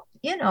 Well,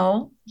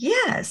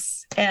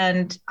 yes.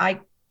 And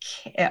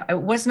it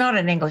was not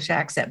an English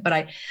accent, but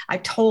I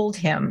told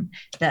him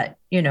that,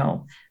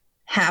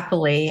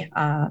 happily,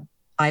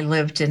 I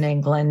lived in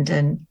England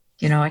and,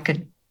 I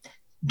could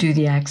do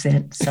the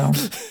accent. So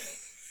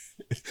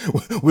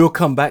we'll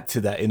come back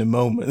to that in a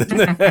moment.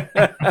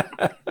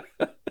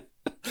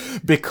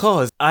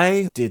 Because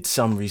I did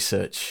some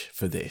research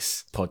for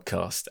this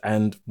podcast,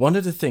 and one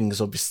of the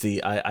things,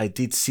 obviously, I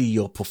did see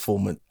your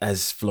performance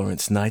as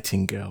Florence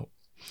Nightingale,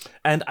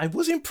 and I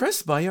was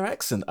impressed by your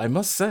accent, I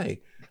must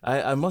say.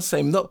 I must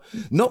say,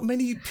 not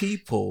many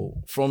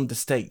people from the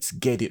States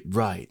get it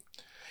right.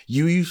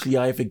 You usually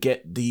either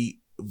get the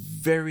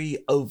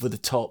very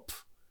over-the-top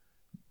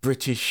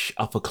British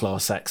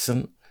upper-class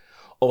accent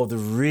or the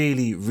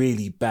really,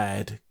 really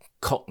bad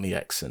Cockney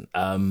accent.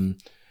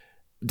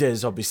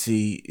 There's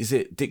obviously, is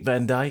it Dick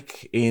Van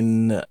Dyke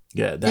in?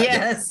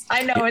 Yes,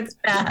 I know it's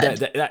bad.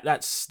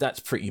 That's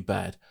pretty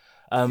bad.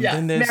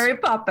 Then there's Mary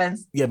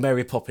Poppins. Yeah,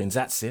 Mary Poppins.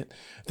 That's it.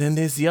 Then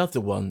there's the other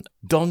one,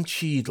 Don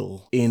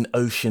Cheadle in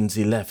Ocean's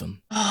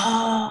 11.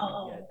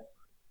 Oh.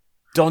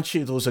 Don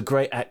Cheadle's a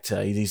great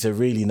actor. He's a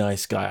really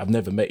nice guy. I've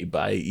never met him,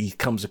 but he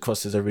comes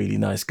across as a really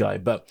nice guy.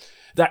 But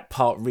that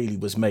part really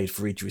was made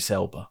for Idris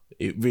Elba.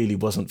 It really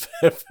wasn't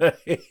for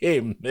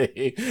him.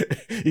 He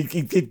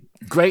did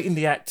great in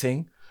the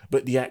acting,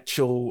 but the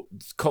actual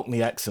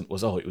Cockney accent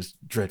was, it was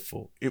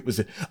dreadful.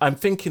 I'm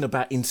thinking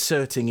about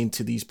inserting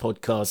into these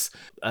podcasts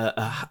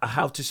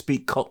how to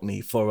speak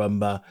Cockney for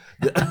our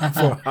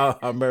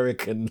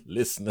American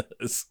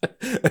listeners,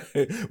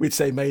 which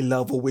they may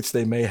love or which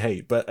they may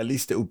hate, but at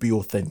least it will be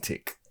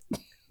authentic.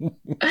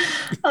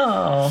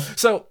 Oh.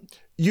 So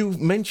you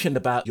mentioned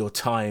about your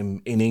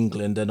time in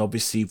England and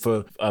obviously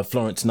for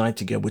Florence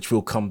Nightingale, which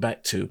we'll come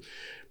back to.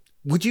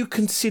 Would you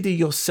consider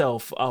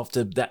yourself,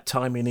 after that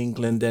time in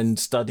England and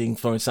studying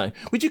Florence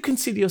Nightingale, would you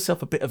consider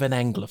yourself a bit of an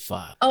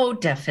Anglophile? Oh,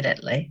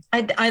 definitely.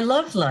 I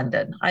love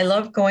London. I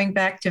love going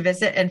back to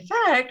visit. In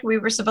fact, we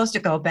were supposed to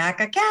go back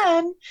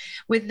again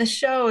with the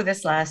show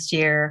this last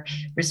year.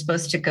 We're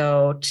supposed to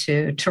go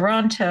to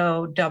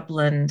Toronto,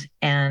 Dublin,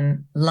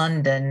 and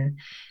London,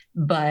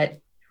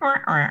 but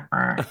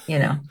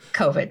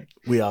COVID.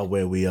 We are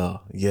where we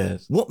are,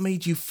 yes. What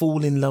made you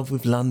fall in love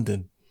with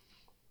London?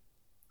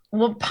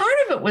 Well, part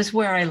of it was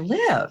where I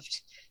lived.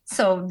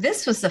 So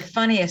this was the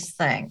funniest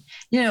thing.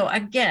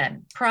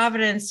 Again,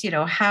 Providence,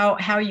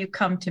 how you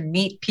come to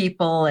meet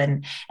people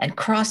and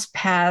cross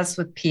paths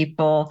with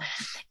people.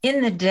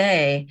 In the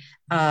day,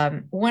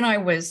 when I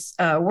was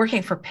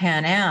working for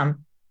Pan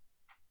Am,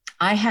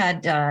 I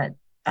had,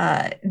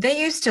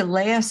 they used to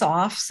lay us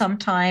off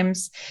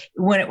sometimes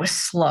when it was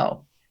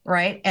slow.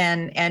 Right.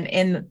 And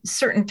in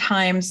certain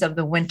times of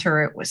the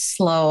winter, it was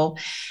slow.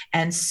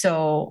 And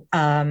so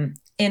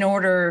in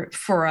order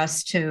for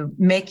us to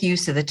make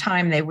use of the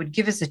time, they would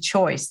give us a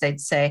choice.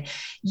 They'd say,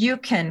 you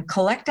can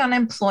collect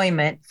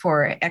unemployment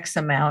for X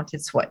amount.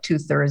 It's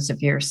 2/3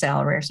 of your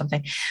salary or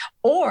something.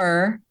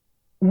 Or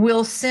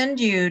we'll send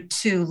you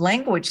to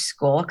language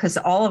school, because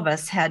all of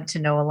us had to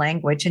know a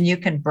language, and you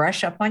can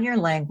brush up on your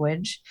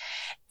language.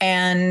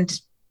 And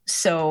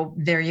so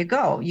there you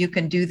go. You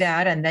can do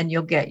that, and then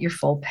you'll get your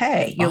full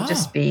pay. You'll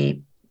just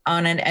be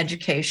on an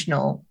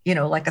educational,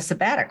 like a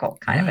sabbatical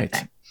kind of a Right.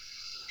 thing.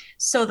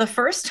 So the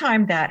first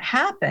time that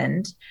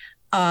happened,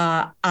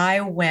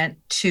 I went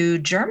to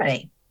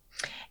Germany.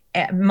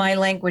 My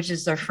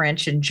languages are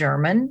French and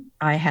German.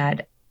 I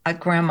had a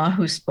grandma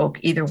who spoke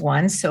either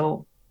one.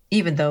 So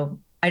even though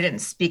I didn't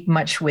speak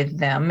much with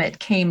them, it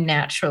came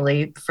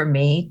naturally for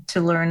me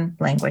to learn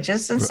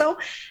languages. And so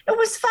it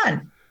was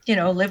fun,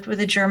 lived with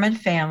a German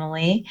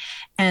family.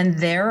 And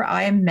there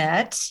I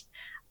met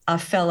a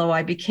fellow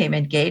I became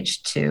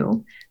engaged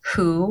to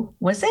who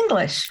was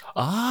English.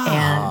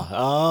 And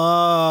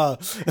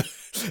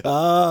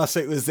So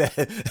it was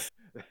there.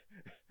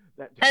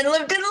 and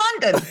lived in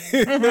London.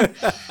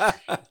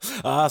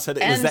 So it was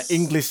And that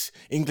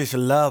English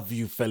love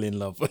you fell in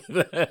love with.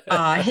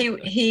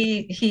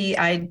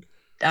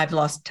 I've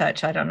lost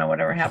touch. I don't know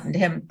whatever happened to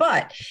him,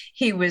 but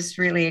he was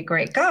really a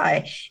great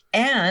guy.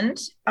 And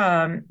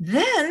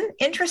then,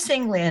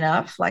 interestingly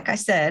enough, like I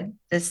said,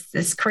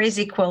 this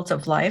crazy quilt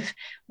of life.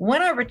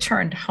 When I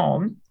returned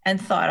home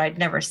and thought I'd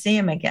never see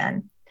him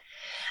again,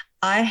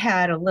 I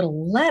had a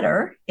little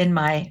letter in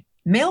my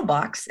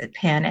mailbox at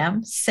Pan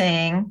Am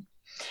saying,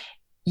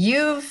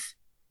 you're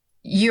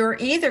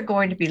either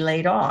going to be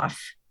laid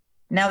off.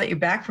 Now that you're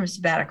back from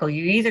sabbatical,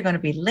 you're either going to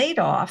be laid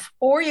off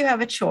or you have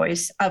a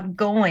choice of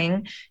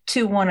going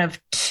to one of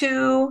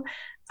two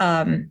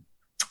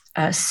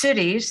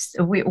cities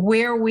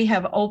where we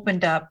have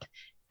opened up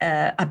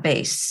a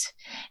base.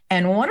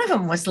 And one of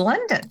them was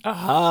London. The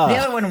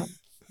other one,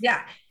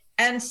 yeah.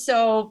 And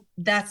so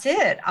that's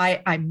it.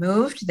 I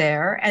moved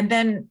there. And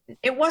then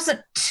it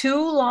wasn't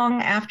too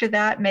long after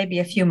that, maybe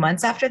a few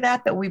months after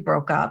that we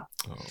broke up.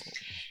 Oh.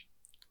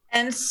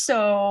 And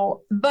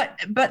so, but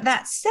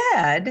that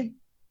said,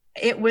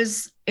 it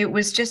was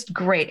just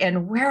great.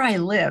 And where I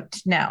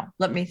lived, now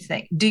let me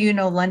think. Do you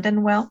know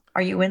London well?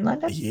 Are you in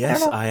London?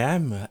 Yes, I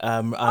am.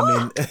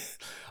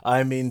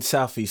 I'm in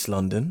Southeast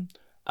London,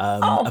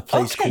 a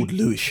place called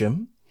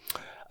Lewisham,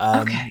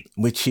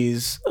 which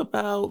is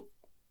about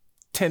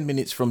 10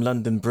 minutes from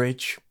London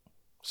Bridge.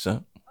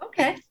 So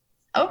okay.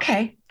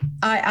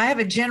 I have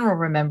a general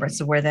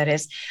remembrance of where that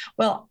is.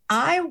 Well,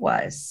 I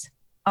was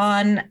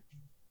on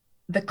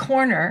the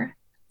corner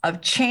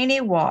of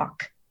Cheney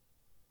Walk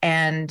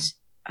and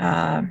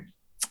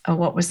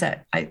what was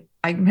that?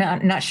 I'm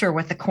not sure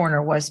what the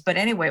corner was, but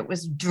anyway, it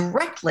was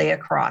directly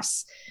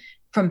across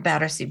from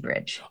Battersea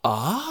Bridge.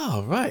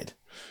 Ah, right.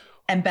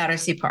 And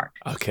Battersea Park.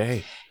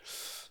 Okay.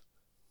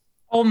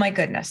 Oh my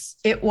goodness.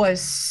 It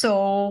was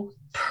so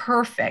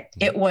perfect.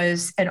 It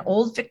was an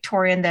old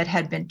Victorian that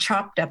had been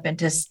chopped up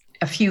into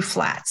a few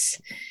flats.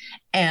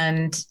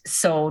 And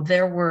so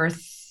there were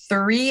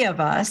 3 of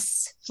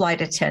us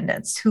flight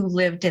attendants who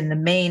lived in the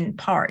main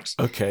part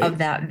of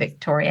that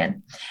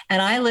Victorian.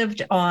 And I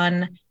lived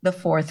on the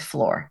 4th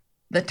floor,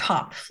 the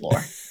top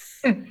floor.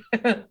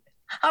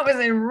 I was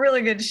in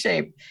really good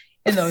shape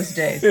in those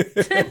days.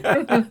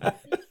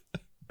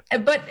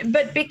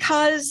 But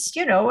because,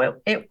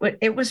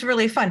 it was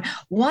really fun.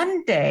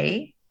 One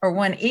day or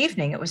one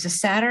evening, it was a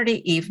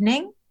Saturday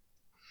evening.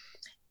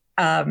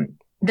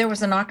 There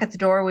was a knock at the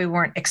door. We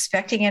weren't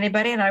expecting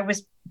anybody. And I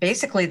was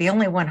basically the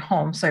only one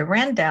home. So I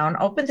ran down,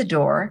 opened the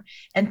door,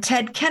 and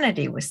Ted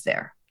Kennedy was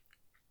there.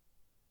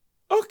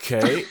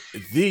 Okay.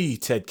 The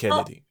Ted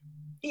Kennedy.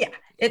 Yeah.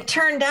 It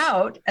turned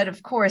out, and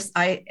of course,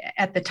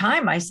 at the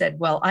time I said,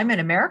 well, I'm an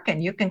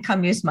American. You can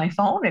come use my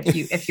phone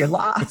if you're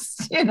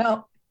lost,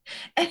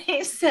 And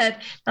he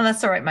said, no,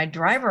 that's all right. My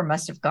driver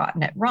must have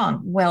gotten it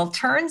wrong. Well,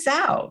 turns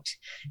out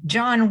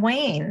John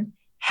Wayne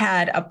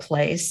had a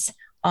place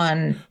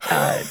on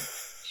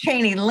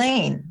Cheney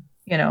Lane,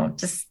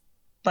 just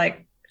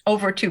like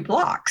over 2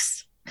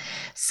 blocks.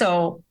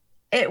 So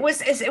it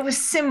was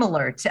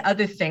similar to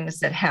other things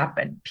that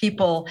happened.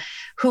 People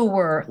who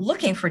were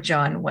looking for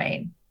John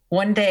Wayne.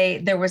 One day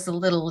there was a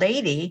little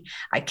lady.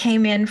 I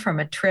came in from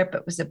a trip.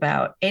 It was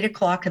about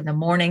 8:00 in the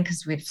morning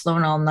because we'd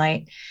flown all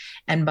night.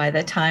 And by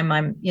the time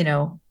I'm,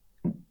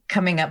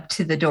 coming up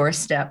to the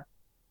doorstep,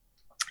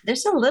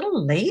 there's a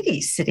little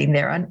lady sitting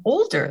there, an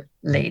older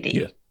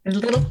lady, a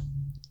little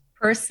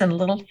person,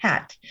 little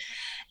hat.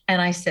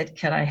 And I said,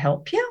 can I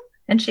help you?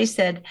 And she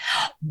said,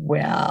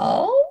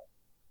 well,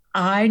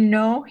 I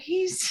know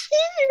he's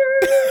here.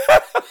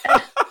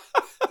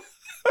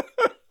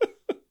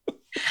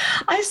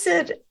 I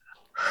said,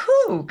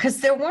 who? Because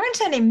there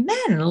weren't any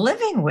men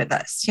living with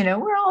us.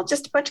 We're all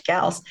just a bunch of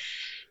gals.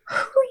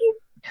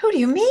 Who do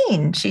you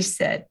mean? She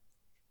said,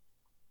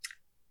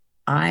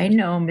 I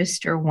know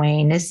Mr.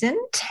 Wayne is in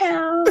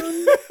town.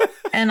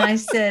 And I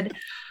said,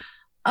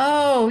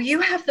 oh, you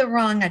have the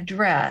wrong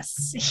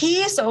address.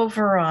 He's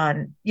over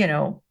on,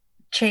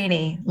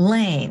 Cheney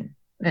Lane.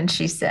 And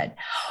she said,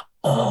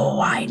 oh,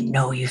 I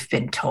know you've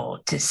been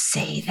told to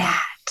say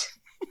that.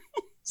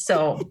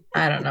 So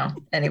I don't know.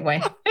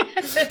 Anyway.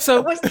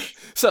 So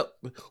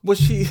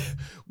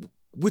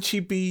would she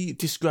be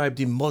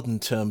described in modern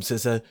terms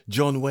as a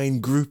John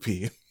Wayne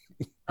groupie?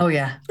 Oh,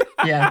 yeah.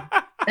 Yeah.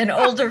 An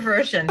older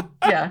version.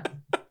 Yeah.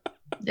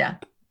 Yeah.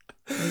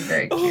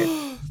 Very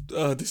cute.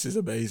 Oh, this is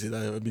amazing.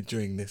 I'm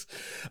enjoying this.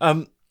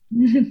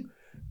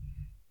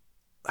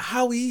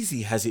 How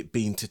easy has it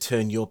been to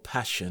turn your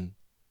passion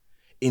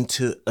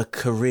into a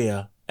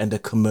career and a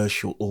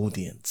commercial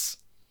audience?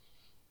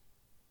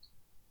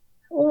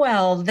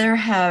 Well, there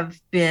have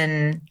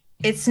been,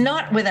 it's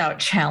not without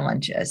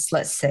challenges,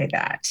 let's say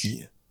that.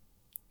 Yeah.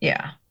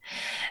 Yeah.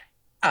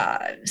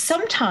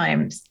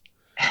 Sometimes,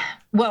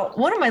 well,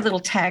 one of my little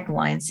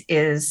taglines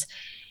is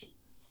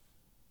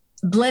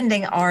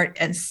blending art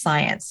and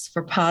science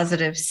for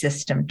positive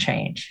system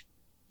change.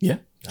 Yeah,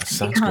 that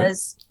sounds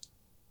because,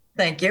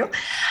 thank you.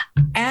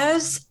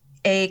 As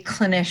a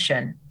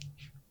clinician,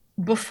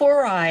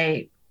 before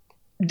I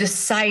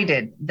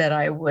decided that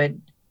I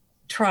would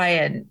try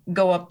and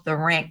go up the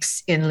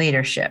ranks in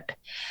leadership,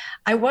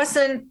 I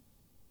wasn't,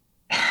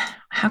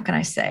 how can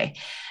I say,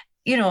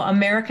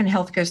 American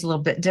healthcare is a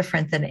little bit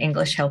different than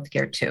English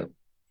healthcare too.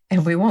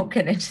 And we won't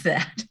get into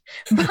that.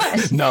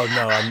 But No,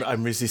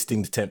 I'm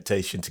resisting the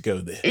temptation to go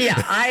there.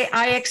 Yeah,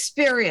 I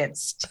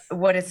experienced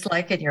what it's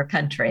like in your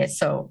country.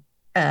 So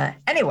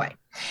anyway,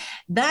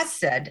 that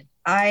said,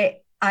 I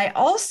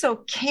also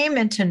came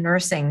into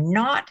nursing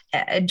not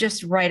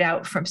just right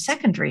out from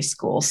secondary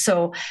school.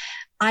 So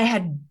I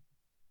had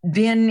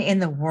been in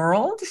the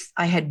world.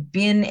 I had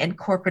been in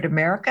corporate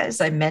America, as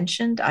I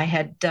mentioned. I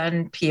had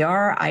done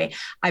PR. I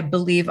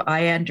believe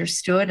I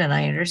understood and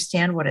I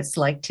understand what it's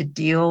like to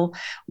deal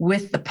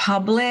with the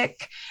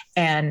public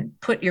and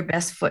put your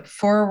best foot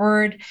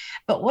forward.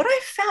 But what I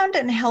found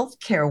in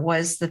healthcare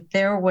was that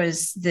there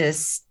was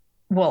this,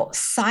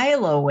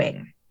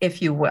 siloing,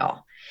 if you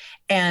will.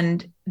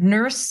 And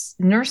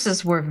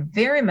nurses were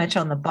very much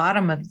on the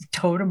bottom of the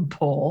totem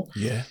pole.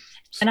 Yeah.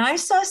 And I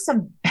saw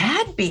some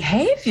bad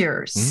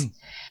behaviors.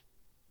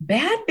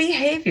 Bad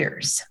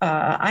behaviors.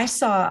 I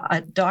saw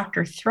a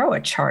doctor throw a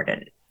chart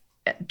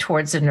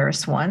towards a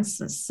nurse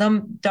once.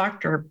 Some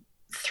doctor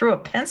threw a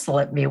pencil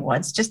at me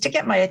once just to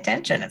get my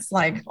attention. It's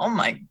like, oh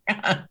my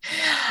God.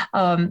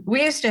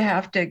 We used to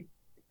have to,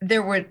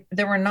 there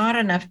were not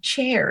enough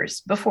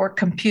chairs before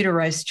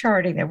computerized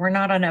charting. There were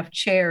not enough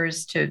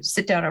chairs to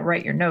sit down and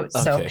write your notes.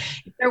 Okay. So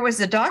if there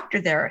was a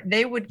doctor there,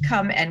 they would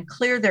come and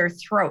clear their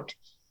throat.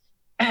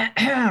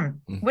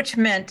 Which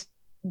meant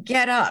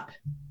get up.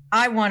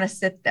 I want to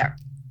sit there.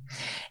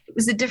 It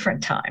was a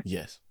different time.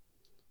 Yes.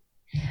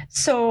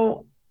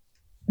 So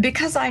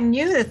because I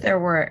knew that there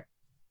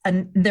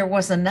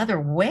was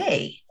another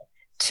way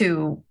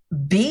to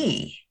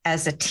be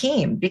as a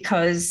team,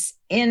 because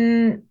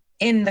in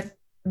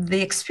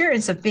the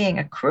experience of being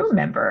a crew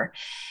member,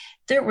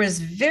 there was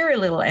very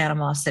little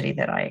animosity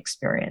that I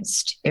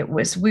experienced.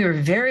 We were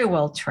very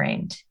well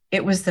trained.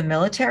 It was the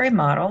military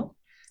model.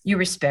 You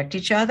respect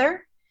each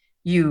other.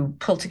 You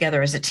pull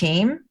together as a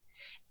team.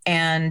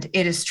 And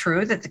it is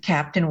true that the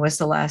captain was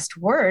the last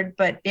word,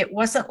 but it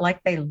wasn't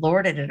like they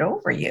lorded it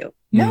over you.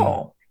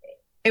 No,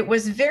 it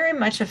was very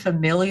much a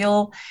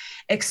familial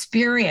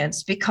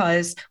experience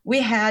because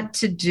we had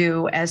to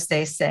do, as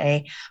they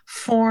say,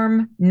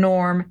 form,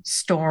 norm,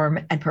 storm,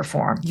 and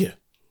perform. Yeah.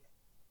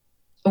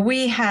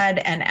 We had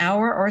an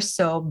hour or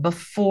so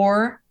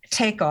before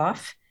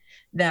takeoff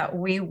that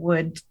we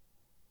would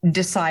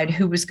decide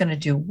who was going to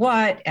do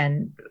what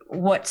and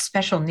what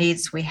special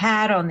needs we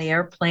had on the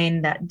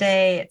airplane that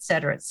day, et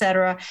cetera, et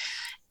cetera.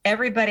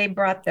 Everybody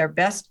brought their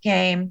best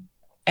game,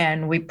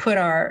 and most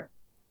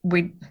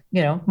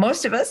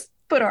of us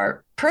put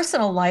our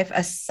personal life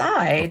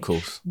aside, of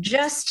course,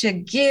 just to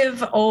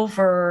give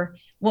over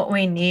what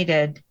we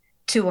needed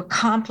to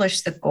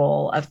accomplish the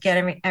goal of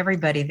getting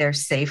everybody there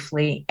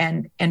safely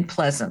and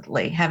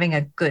pleasantly, having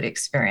a good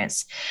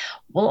experience.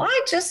 Well,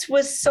 I just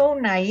was so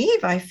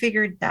naive. I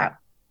figured that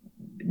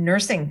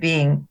nursing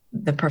being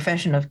the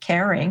profession of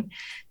caring,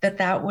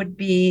 that would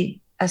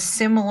be a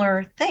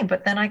similar thing.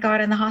 But then I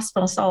got in the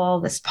hospital, saw all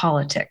this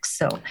politics.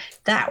 So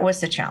that was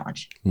the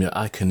challenge. Yeah,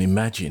 I can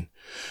imagine.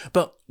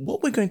 But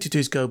what we're going to do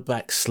is go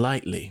back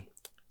slightly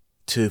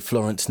to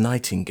Florence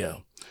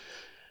Nightingale.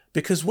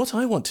 Because what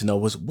I want to know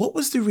was, what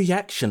was the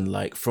reaction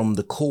like from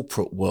the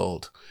corporate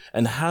world?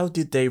 And how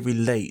did they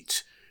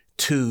relate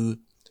to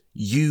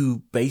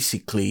you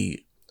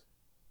basically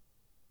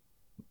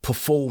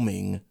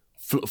performing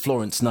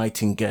Florence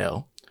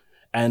Nightingale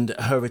and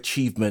her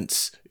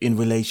achievements in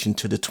relation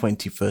to the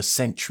 21st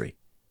century?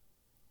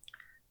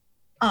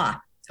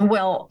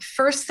 Well,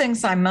 first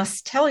things I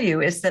must tell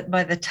you is that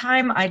by the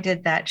time I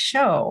did that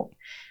show,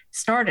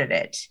 started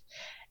it,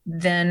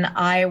 then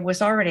I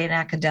was already an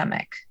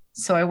academic.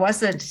 So I was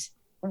still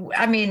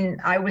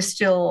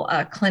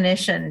a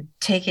clinician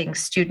taking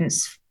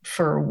students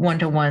for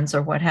one-to-ones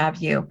or what have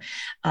you,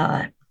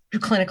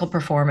 clinical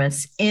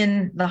performance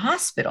in the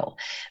hospital,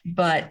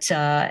 but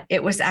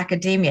it was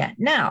academia.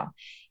 Now,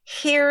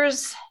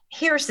 here's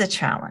the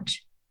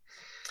challenge.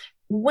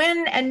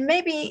 And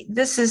maybe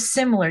this is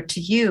similar to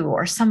you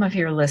or some of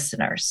your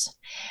listeners,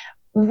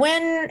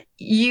 when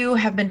you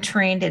have been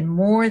trained in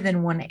more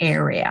than one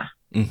area,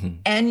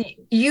 and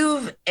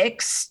you've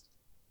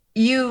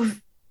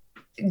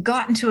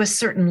gotten to a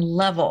certain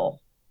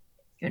level,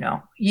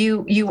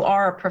 you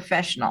are a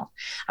professional.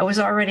 I was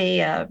already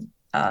a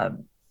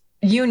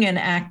union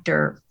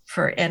actor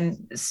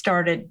and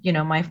started,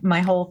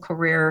 my whole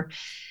career.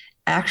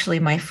 Actually,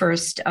 my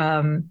first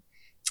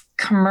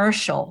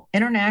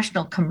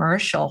international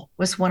commercial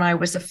was when I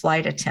was a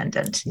flight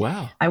attendant.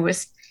 Wow. I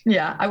was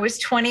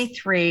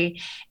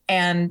 23,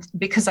 and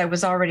because I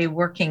was already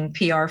working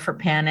PR for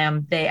Pan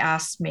Am, they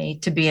asked me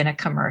to be in a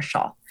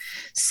commercial.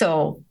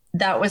 So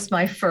that was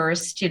my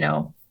first,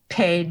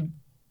 paid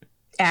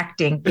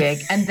acting gig.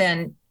 And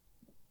then,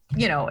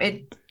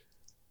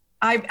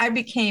 I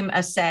became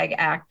a SAG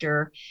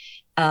actor.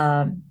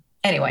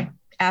 Anyway,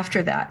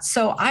 after that.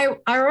 So I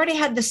already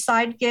had the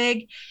side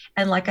gig.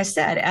 And like I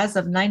said, as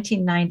of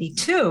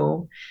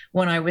 1992,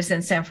 when I was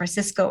in San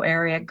Francisco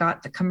area,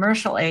 got the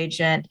commercial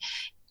agent,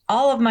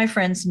 all of my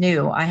friends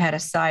knew I had a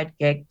side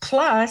gig.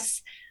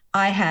 Plus,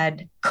 I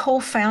had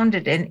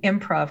co-founded an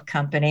improv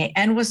company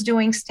and was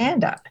doing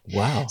stand-up.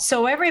 Wow.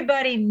 So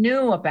everybody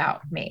knew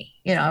about me.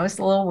 I was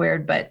a little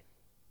weird, but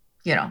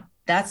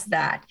that's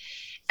that.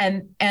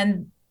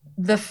 And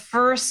the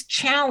first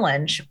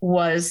challenge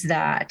was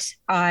that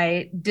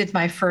I did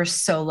my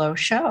first solo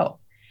show,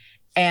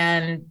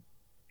 and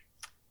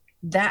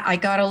that I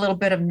got a little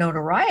bit of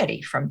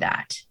notoriety from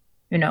that.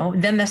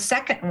 Then the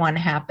second one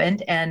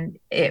happened, and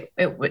it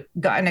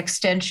got an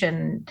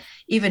extension,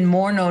 even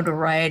more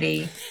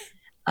notoriety.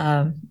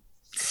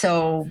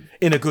 So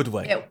in a good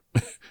way.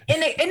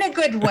 In a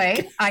good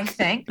way, I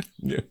think.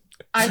 Yeah.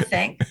 I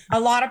think a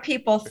lot of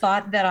people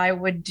thought that I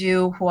would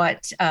do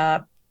what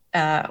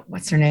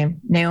what's her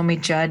name? Naomi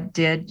Judd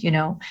did,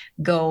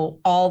 go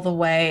all the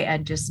way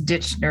and just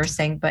ditch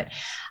nursing, but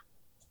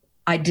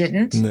I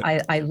didn't. No.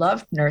 I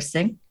loved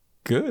nursing.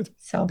 Good.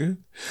 Good.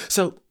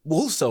 So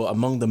also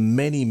among the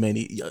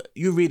many,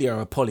 you really are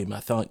a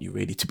polymath, aren't you,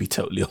 really, to be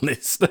totally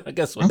honest? I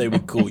guess what they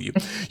would call you.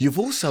 You've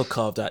also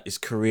carved out this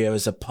career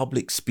as a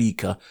public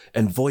speaker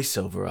and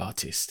voiceover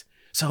artist.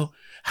 So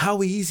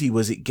how easy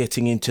was it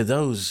getting into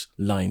those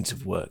lines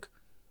of work?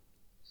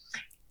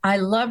 I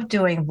love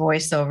doing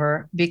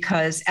voiceover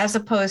because, as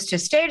opposed to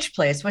stage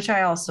plays, which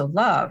I also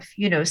love,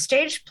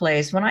 stage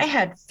plays, when I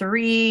had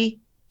 3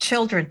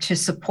 children to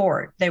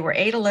support, they were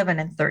 8, 11,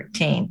 and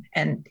 13.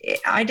 And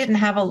I didn't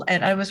have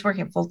and I was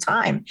working full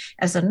time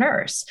as a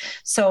nurse.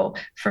 So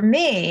for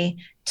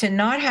me to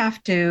not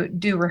have to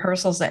do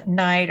rehearsals at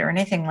night or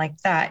anything like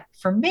that,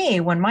 for me,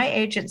 when my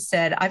agent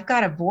said, I've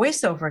got a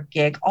voiceover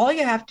gig, all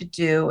you have to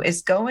do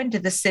is go into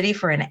the city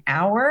for an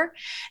hour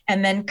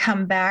and then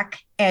come back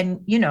and,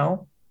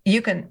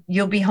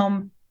 you'll be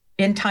home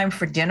in time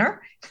for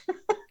dinner.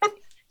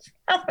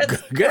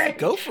 Good,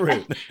 go for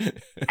it.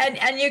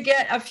 and you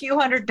get a few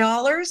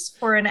 $100s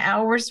for an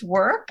hour's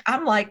work.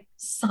 I'm like,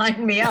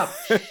 sign me up.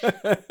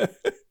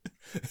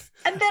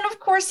 And then, of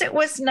course, it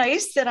was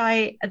nice that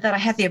I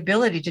had the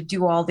ability to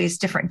do all these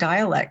different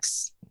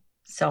dialects.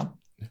 So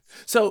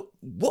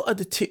what are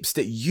the tips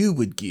that you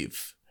would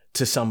give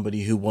to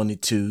somebody who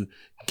wanted to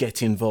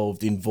get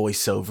involved in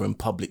voiceover and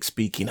public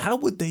speaking? How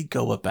would they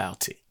go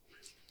about it?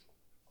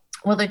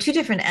 Well, they're 2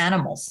 different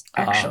animals,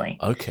 actually.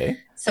 Okay.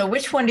 So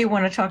which one do you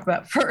want to talk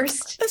about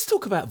first? Let's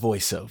talk about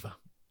voiceover.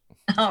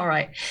 All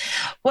right.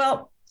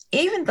 Well,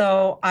 even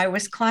though I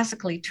was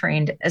classically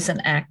trained as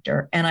an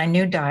actor and I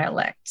knew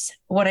dialects,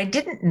 what I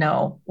didn't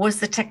know was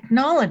the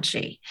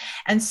technology.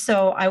 And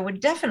so I would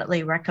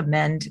definitely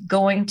recommend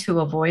going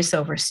to a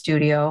voiceover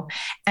studio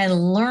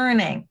and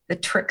learning the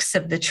tricks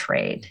of the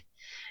trade,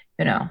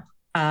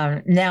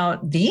 Now,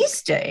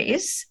 these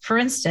days, for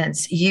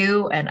instance,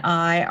 you and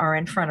I are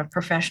in front of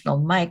professional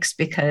mics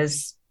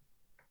because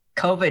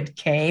COVID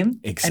came.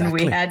 Exactly. And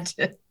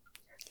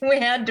we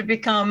had to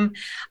become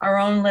our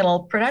own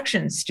little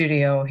production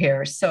studio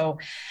here. So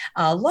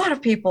a lot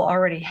of people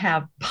already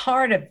have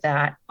part of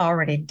that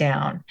already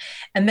down.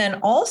 And then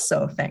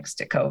also, thanks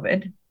to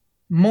COVID,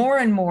 more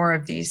and more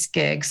of these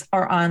gigs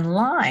are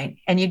online,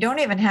 and you don't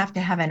even have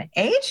to have an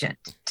agent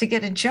to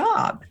get a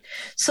job.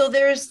 So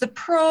there's the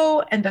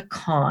pro and the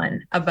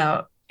con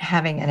about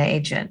having an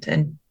agent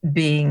and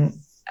being,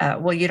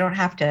 you don't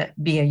have to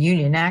be a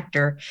union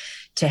actor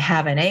to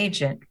have an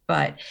agent,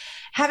 but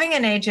having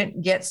an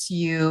agent gets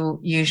you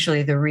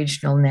usually the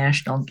regional,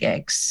 national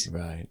gigs,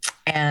 right,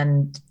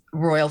 and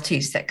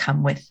royalties that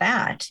come with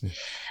that.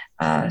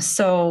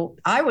 So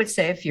I would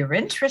say if you're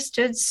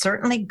interested,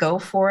 certainly go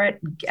for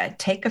it.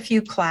 Take a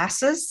few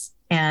classes,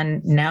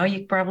 and now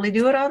you probably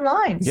do it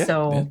online.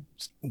 Yeah.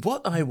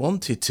 What I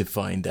wanted to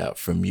find out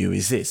from you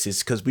is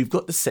because we've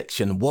got the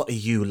section, what are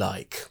you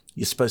like?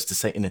 You're supposed to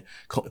say it in a,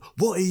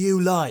 what are you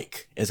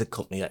like? As a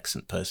Cockney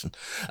accent person,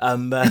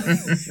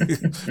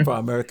 for our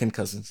American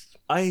cousins.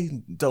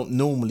 I don't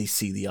normally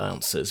see the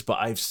answers, but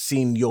I've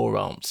seen your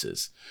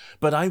answers.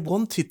 But I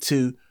wanted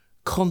to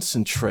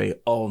concentrate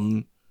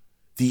on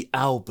the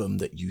album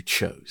that you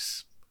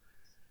chose.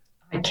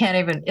 I can't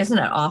even, isn't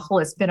it awful?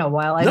 It's been a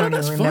while. I don't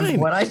even remember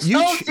what I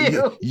told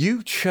you.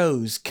 You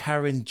chose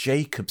Karen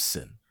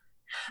Jacobson.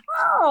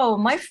 Oh,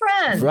 my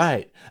friend.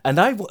 Right. And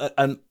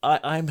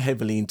I'm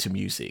heavily into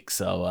music,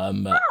 so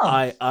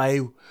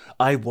I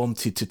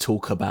wanted to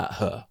talk about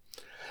her.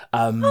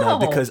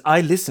 Because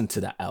I listened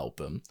to that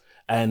album,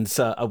 and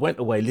so I went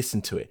away,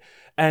 listened to it.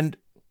 And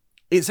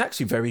It's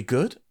actually very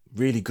good,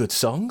 really good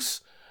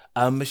songs.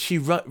 She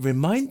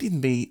reminded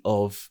me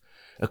of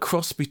a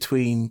cross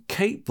between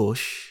Kate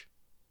Bush,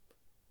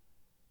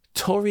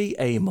 Tori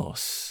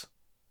Amos,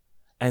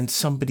 and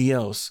somebody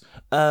else.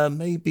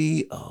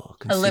 Maybe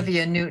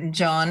Olivia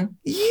Newton-John.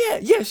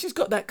 Yeah, she's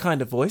got that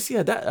kind of voice.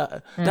 Yeah,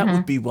 that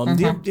would be one.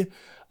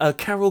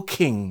 Carole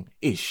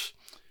King-ish.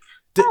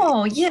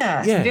 Oh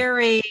yes, yeah.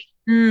 very.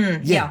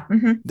 Yeah.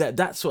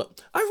 That's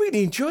what I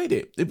really enjoyed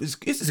it.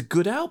 It's a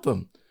good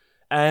album.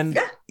 And,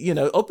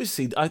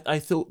 obviously, I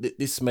thought that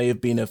this may have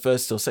been her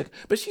first or second,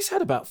 but she's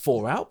had about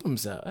 4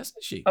 albums out,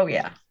 hasn't she? Oh,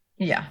 yeah.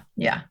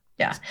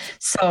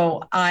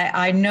 So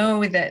I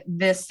know that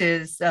this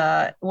is,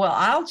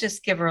 I'll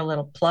just give her a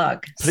little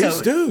plug.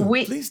 Please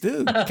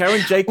do.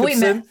 Karen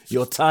Jacobson,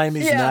 your time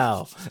is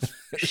now.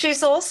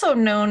 She's also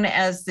known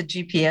as the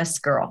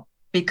GPS girl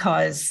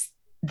because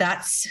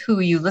that's who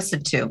you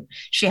listen to.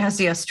 She has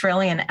the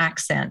Australian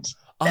accent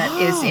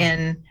that is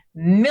in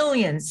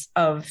millions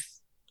of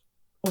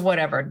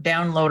whatever,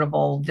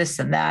 downloadable this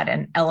and that,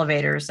 and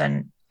elevators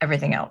and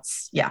everything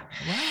else. Yeah.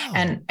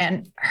 Wow.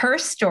 And her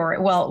story,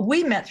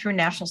 we met through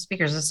National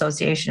Speakers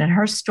Association, and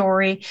her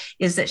story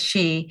is that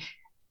she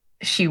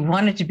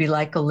wanted to be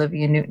like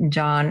Olivia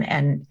Newton-John,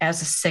 and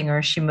as a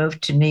singer, she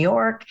moved to New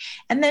York,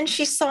 and then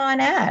she saw an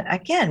ad,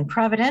 again,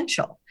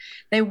 providential.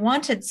 They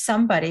wanted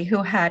somebody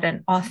who had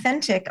an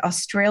authentic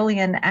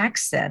Australian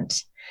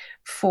accent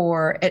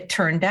for, it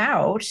turned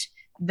out,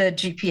 the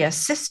GPS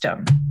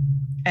system.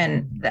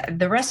 And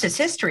the rest is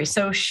history.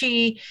 So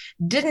she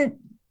didn't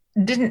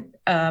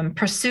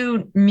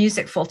pursue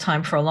music full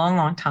time for a long,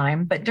 long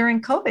time. But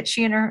during COVID,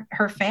 she and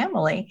her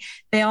family,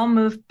 they all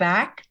moved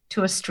back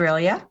to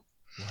Australia.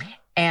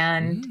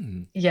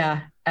 And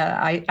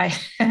I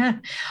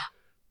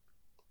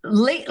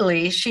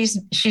lately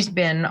she's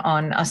been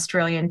on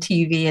Australian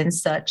TV and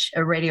such,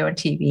 radio and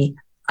TV.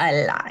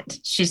 A lot.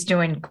 She's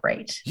doing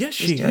great. Yes,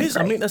 she is. Great.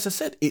 I mean, as I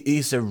said, it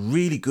is a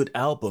really good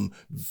album.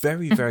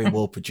 Very, very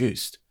well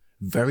produced.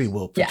 Very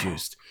well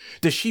produced. Yeah.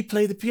 Does she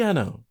play the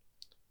piano?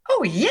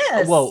 Oh,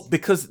 yes. Well,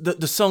 because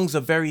the songs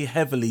are very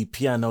heavily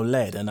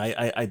piano-led, and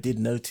I did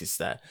notice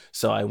that,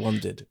 so I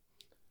wondered.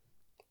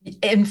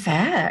 In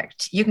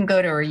fact, you can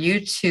go to her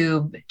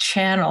YouTube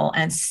channel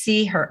and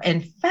see her.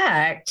 In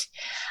fact,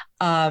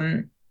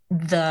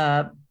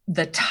 the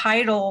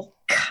title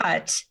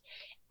cut,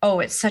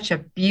 it's such a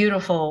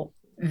beautiful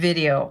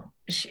video.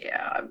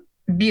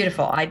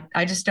 Beautiful.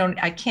 I just don't,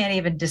 I can't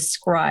even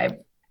describe.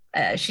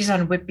 She's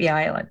on Whidbey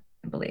Island,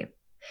 I believe.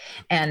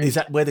 And is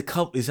that where the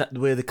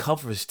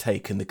cover is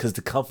taken? Because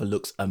the cover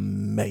looks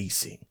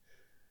amazing.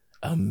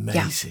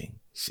 Amazing.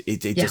 Yeah.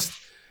 It just,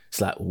 it's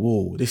like,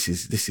 whoa, this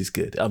is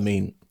good. I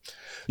mean,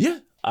 yeah,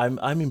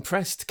 I'm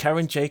impressed.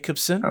 Karen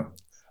Jacobson.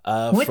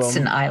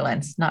 Whidson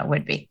Islands, not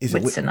Whidbey.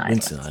 Whidson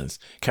Islands. Whidson Islands.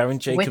 Karen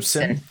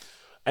Jacobson. Whidson.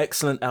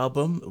 Excellent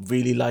album.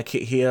 Really like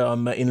it here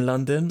in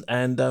London,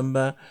 and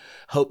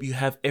hope you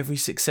have every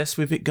success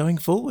with it going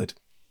forward.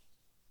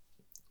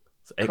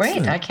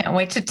 Great. I can't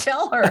wait to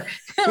tell her.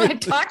 I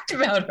talked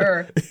about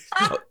her.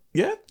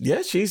 Yeah,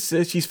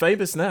 she's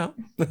famous now.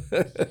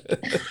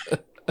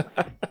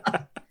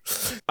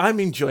 I'm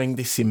enjoying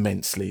this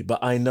immensely, but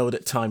I know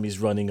that time is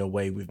running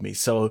away with me.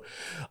 So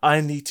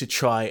I need to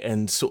try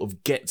and sort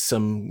of get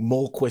some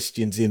more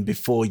questions in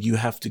before you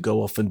have to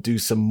go off and do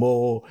some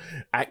more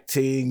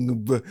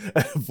acting,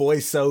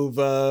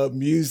 voiceover,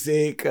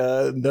 music,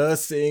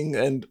 nursing,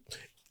 and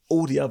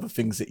all the other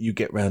things that you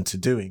get round to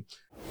doing.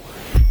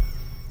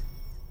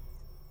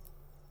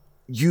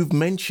 You've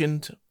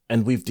mentioned,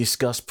 and we've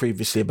discussed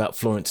previously about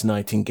Florence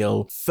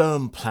Nightingale,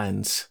 firm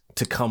plans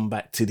to come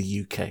back to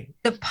the UK.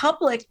 The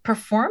public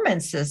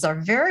performances are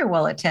very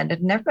well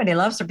attended, and everybody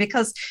loves her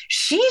because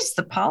she's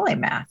the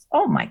polymath.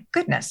 Oh my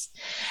goodness.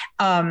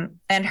 And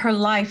her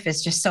life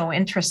is just so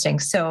interesting.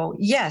 So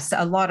yes,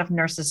 a lot of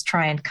nurses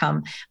try and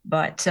come,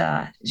 but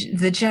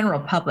the general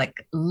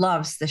public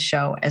loves the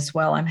show as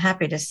well, I'm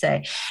happy to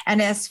say.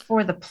 And as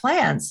for the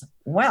plans,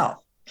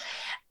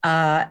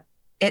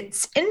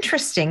 it's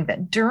interesting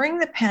that during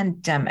the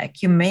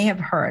pandemic, you may have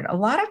heard, a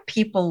lot of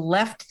people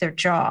left their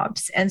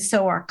jobs. And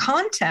so our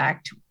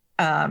contact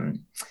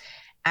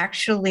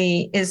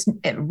actually is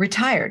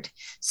retired.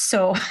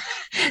 So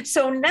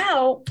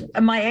now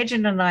my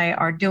agent and I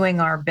are doing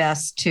our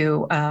best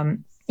to,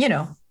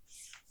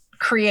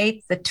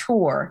 create the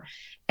tour.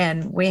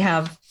 And we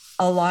have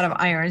a lot of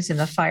irons in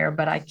the fire,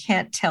 but I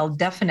can't tell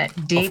definite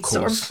dates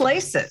or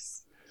places.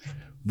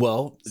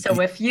 Well, so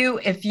if you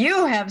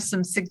have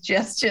some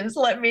suggestions,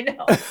 let me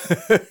know.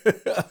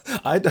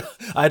 I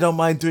don't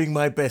mind doing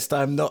my best.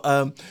 I'm not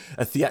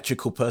a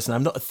theatrical person.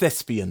 I'm not a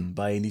thespian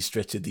by any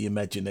stretch of the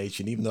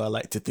imagination, even though I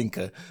like to think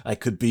I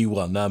could be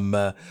one.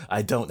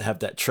 I don't have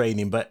that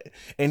training, but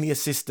any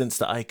assistance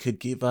that I could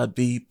give, I'd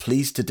be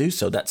pleased to do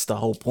so. That's the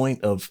whole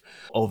point of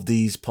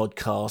these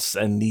podcasts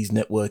and these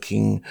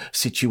networking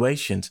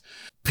situations.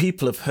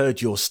 People have heard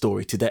your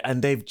story today,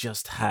 and they've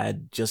just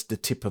had the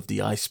tip of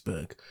the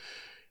iceberg.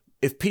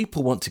 If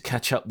people want to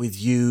catch up with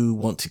you,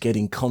 want to get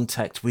in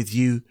contact with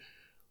you,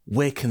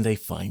 where can they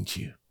find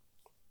you?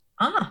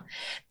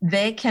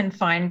 They can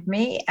find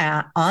me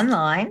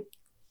online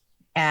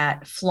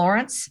at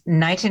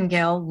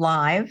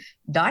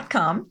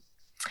FlorenceNightingalelive.com,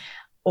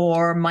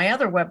 or my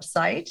other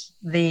website,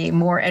 the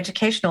more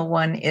educational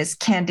one, is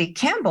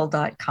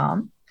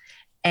candycampbell.com.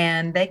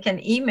 And they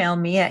can email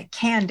me at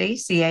candy,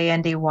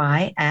 Candy,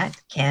 at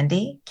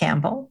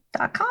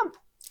candycampbell.com.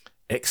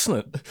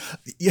 Excellent.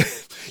 Yeah,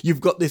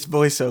 you've got this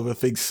voiceover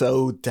thing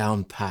so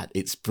down pat.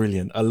 It's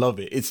brilliant. I love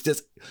it. It's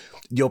just,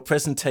 your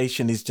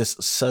presentation is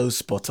just so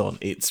spot on.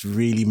 It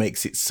really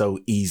makes it so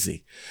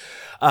easy.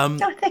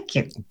 Thank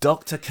you.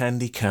 Dr.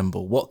 Candy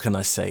Campbell, what can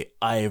I say?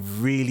 I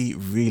have really,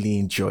 really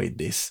enjoyed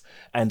this.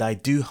 And I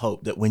do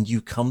hope that when you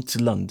come to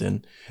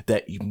London,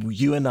 that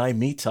you and I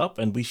meet up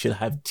and we should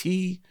have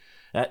tea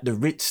at the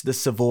Ritz, the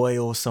Savoy,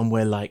 or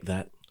somewhere like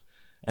that.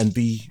 And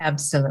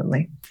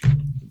Absolutely.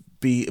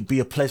 Be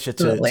a pleasure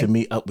to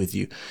meet up with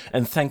you.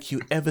 And thank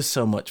you ever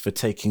so much for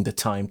taking the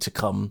time to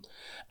come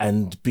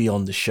and be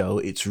on the show.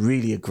 It's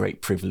really a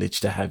great privilege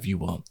to have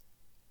you on.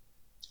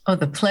 Oh,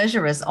 the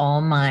pleasure is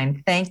all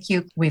mine. Thank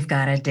you. We've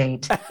got a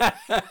date.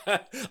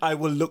 I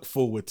will look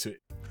forward to it.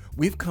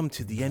 We've come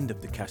to the end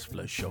of the Cash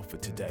Flow Show for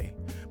today,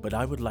 but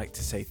I would like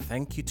to say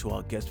thank you to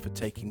our guests for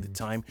taking the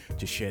time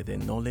to share their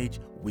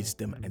knowledge,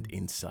 wisdom, and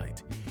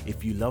insight.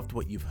 If you loved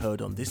what you've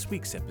heard on this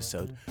week's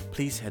episode,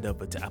 please head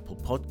over to Apple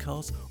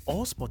Podcasts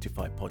or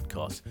Spotify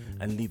Podcasts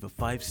and leave a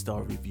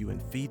 5-star review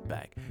and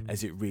feedback,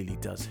 as it really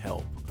does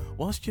help.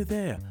 Whilst you're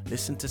there,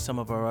 listen to some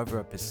of our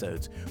other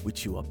episodes,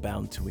 which you are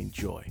bound to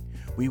enjoy.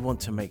 We want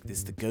to make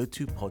this the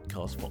go-to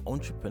podcast for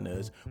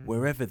entrepreneurs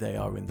wherever they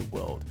are in the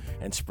world,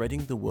 and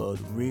spreading the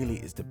word really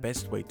is the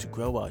best way to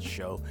grow our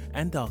show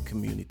and our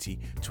community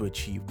to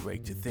achieve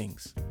greater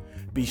things.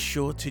 Be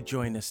sure to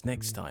join us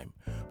next time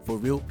for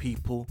Real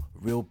People,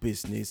 Real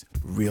Business,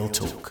 Real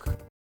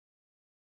Talk.